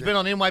 Michael's been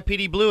on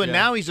NYPD Blue, and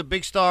now he's a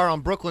big star on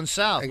Brooklyn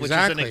South,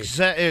 Exactly. which is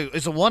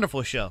it's a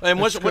wonderful show. And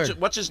That's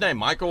what's his name?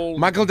 Michael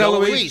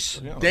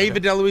DeLuise. Yeah.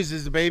 David DeLuise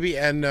is the baby,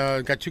 and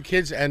got two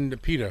kids, and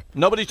Peter.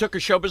 Nobody took a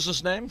show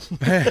business name?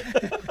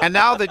 And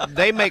now that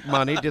they make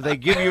money, do they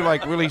give you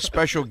like really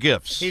special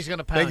gifts? He's going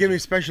to They pound give you. me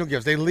special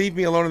gifts. They leave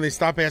me alone, and they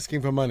stop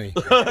asking for money.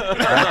 You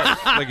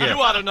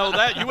ought to know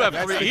that. You have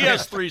three. He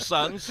has three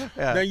sons.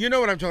 Now, you know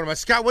what I'm talking about.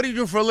 Scott, what do you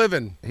do for a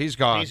living? He's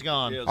gone. He's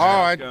gone.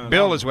 All right.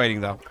 Bill is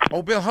waiting though.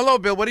 Oh, Bill. Hello,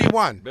 Bill. What do you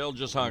want? Bill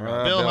just hung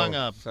up. Bill hung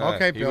up.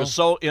 Okay, He Bill. was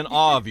so in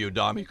awe of you,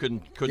 Dom. He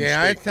couldn't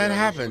Yeah, speak. that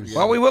happens.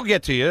 Well, we will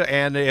get to you,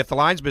 and if the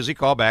line's busy,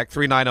 call back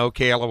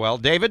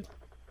 390-KLOL. David?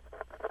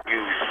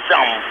 You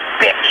some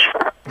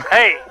bitch.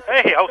 Hey,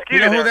 I was You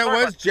kidding. know who that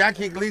was?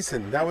 Jackie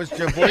Gleason. That was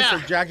the voice Yeah.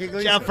 of Jackie Yeah,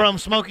 Gleason. from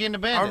Smokey and the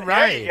Bandit. All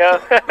right.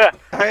 Yeah.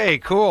 Hey,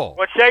 cool.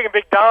 What's shaking,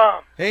 Big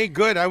Dom? Hey,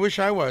 good. I wish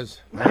I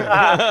was.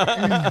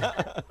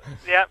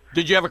 Yep.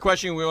 Did you have a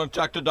question? We want to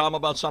talk to Dom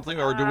about something,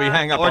 or do we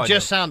hang up Or on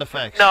just sound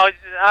effects. No,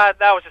 that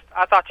was just.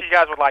 I thought you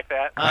guys would like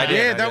that.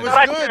 Yeah, that was I'd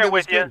like to good. share That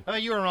was with you. good. Oh,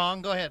 you were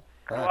wrong. Go ahead.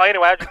 Well,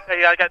 anyway, I just tell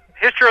you, I got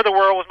History of the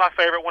World was my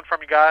favorite one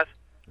from you guys.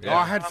 Oh,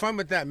 I had fun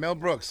with that. Mel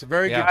Brooks.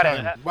 Very Yeah. good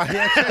time. One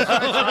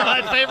of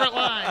my favorite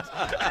lines.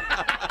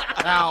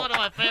 Now, One of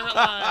my favorite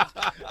lines.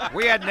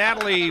 we had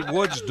Natalie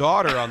Wood's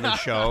daughter on the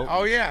show.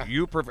 Oh, yeah.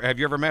 Have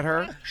you ever met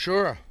her?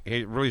 Sure.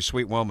 A really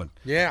sweet woman.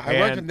 Yeah, I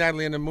worked And with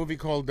Natalie in a movie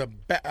called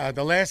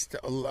The Last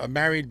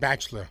Married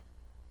Bachelor.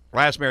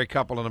 Last married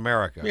couple in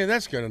America. Yeah,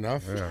 that's good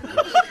enough.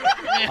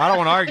 I don't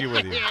want to argue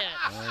with you.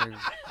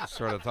 I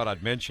sort of thought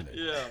I'd mention it.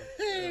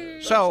 Yeah.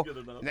 So,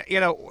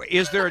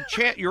 is there a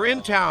chance you're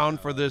in town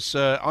for this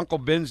Uncle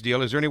Ben's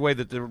deal? Is there any way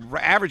that the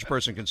average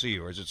person can see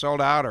you, or is it sold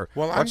out, or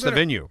Well, what's the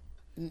venue?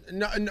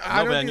 No,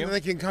 I don't venue? think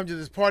they can come to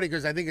this party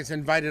because I think it's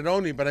invited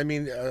only. But I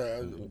mean,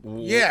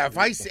 yeah, if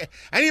I see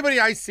anybody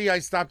I see, I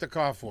stop the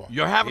car for.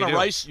 You're having You a do.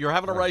 rice. You're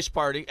having a rice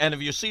party, and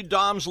if you see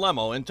Dom's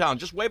limo in town,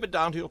 just wave it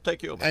down. He'll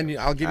take you over. And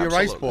I'll give you a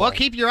rice Absolutely. ball. Well,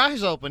 keep your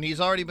eyes open. He's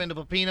already been to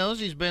Pepino's.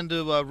 He's been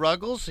to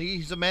Ruggles.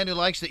 He's a man who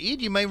likes to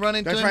eat. You may run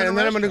into That's him right. in And a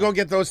then I'm going to restaurant.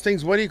 go get those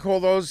things. What do you call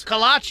those?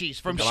 Kolaches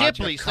from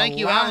Shipley's. Thank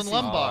you, Alan Kolaches.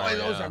 Lombard. Oh,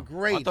 those are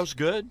great. Aren't those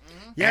good?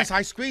 Yes,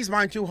 I squeezed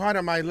mine too hard,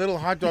 and my little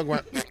hot dog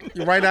went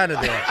right out of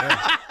there.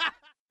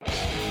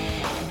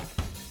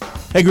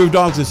 Hey, Groove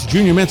Dogs, it's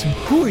Junior Mints.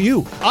 Who are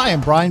you? I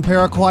am Brian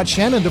Paraquat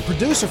Shannon, the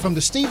producer from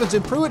the Stevens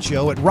and Pruitt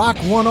Show at Rock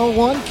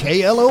 101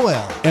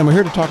 KLOL. And we're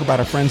here to talk about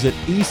our friends at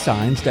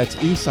eSigns. That's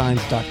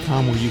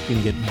eSigns.com, where you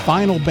can get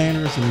vinyl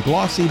banners and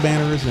glossy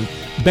banners and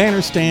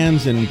banner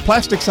stands and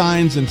plastic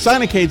signs and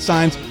Signacade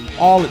signs,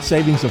 all at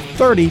savings of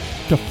 30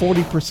 to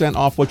 40%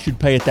 off what you'd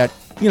pay at that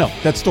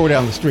that store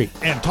down the street.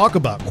 And talk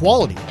about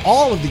quality.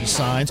 All of these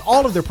signs,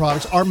 all of their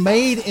products are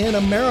made in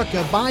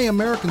America by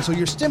Americans, so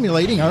you're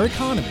stimulating our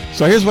economy.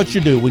 So here's what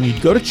you do. When you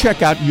go to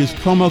checkout, use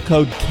promo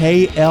code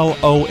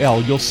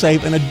KLOL. You'll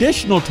save an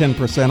additional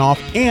 10% off,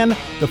 and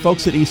the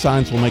folks at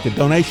eSigns will make a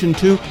donation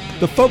to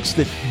the folks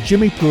that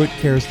Jimmy Pruitt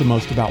cares the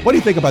most about. What do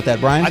you think about that,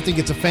 Brian? I think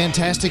it's a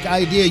fantastic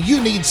idea.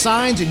 You need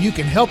signs, and you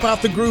can help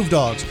out the Groove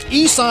Dogs.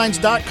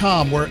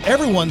 eSigns.com, where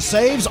everyone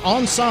saves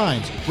on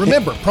signs.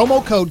 Remember,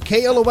 promo code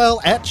KLOL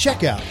at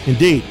checkout.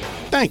 Indeed.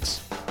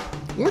 Thanks.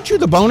 Weren't you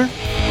the boner?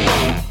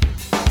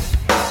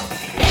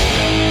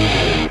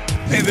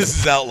 Hey, this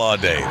is Outlaw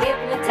Dave.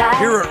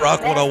 Here at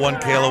Rock 101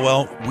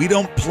 KLOL, we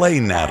don't play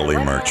Natalie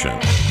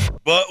Merchant,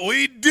 but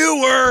we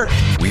do her.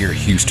 We're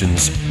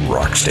Houston's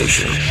rock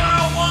station.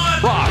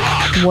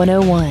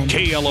 101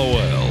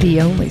 KLOL. The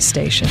only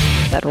station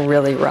that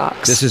really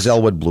rocks. This is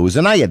Elwood Blues,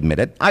 and I admit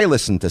it, I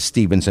listen to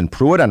Stevenson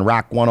Pruitt on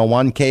Rock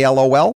 101 KLOL.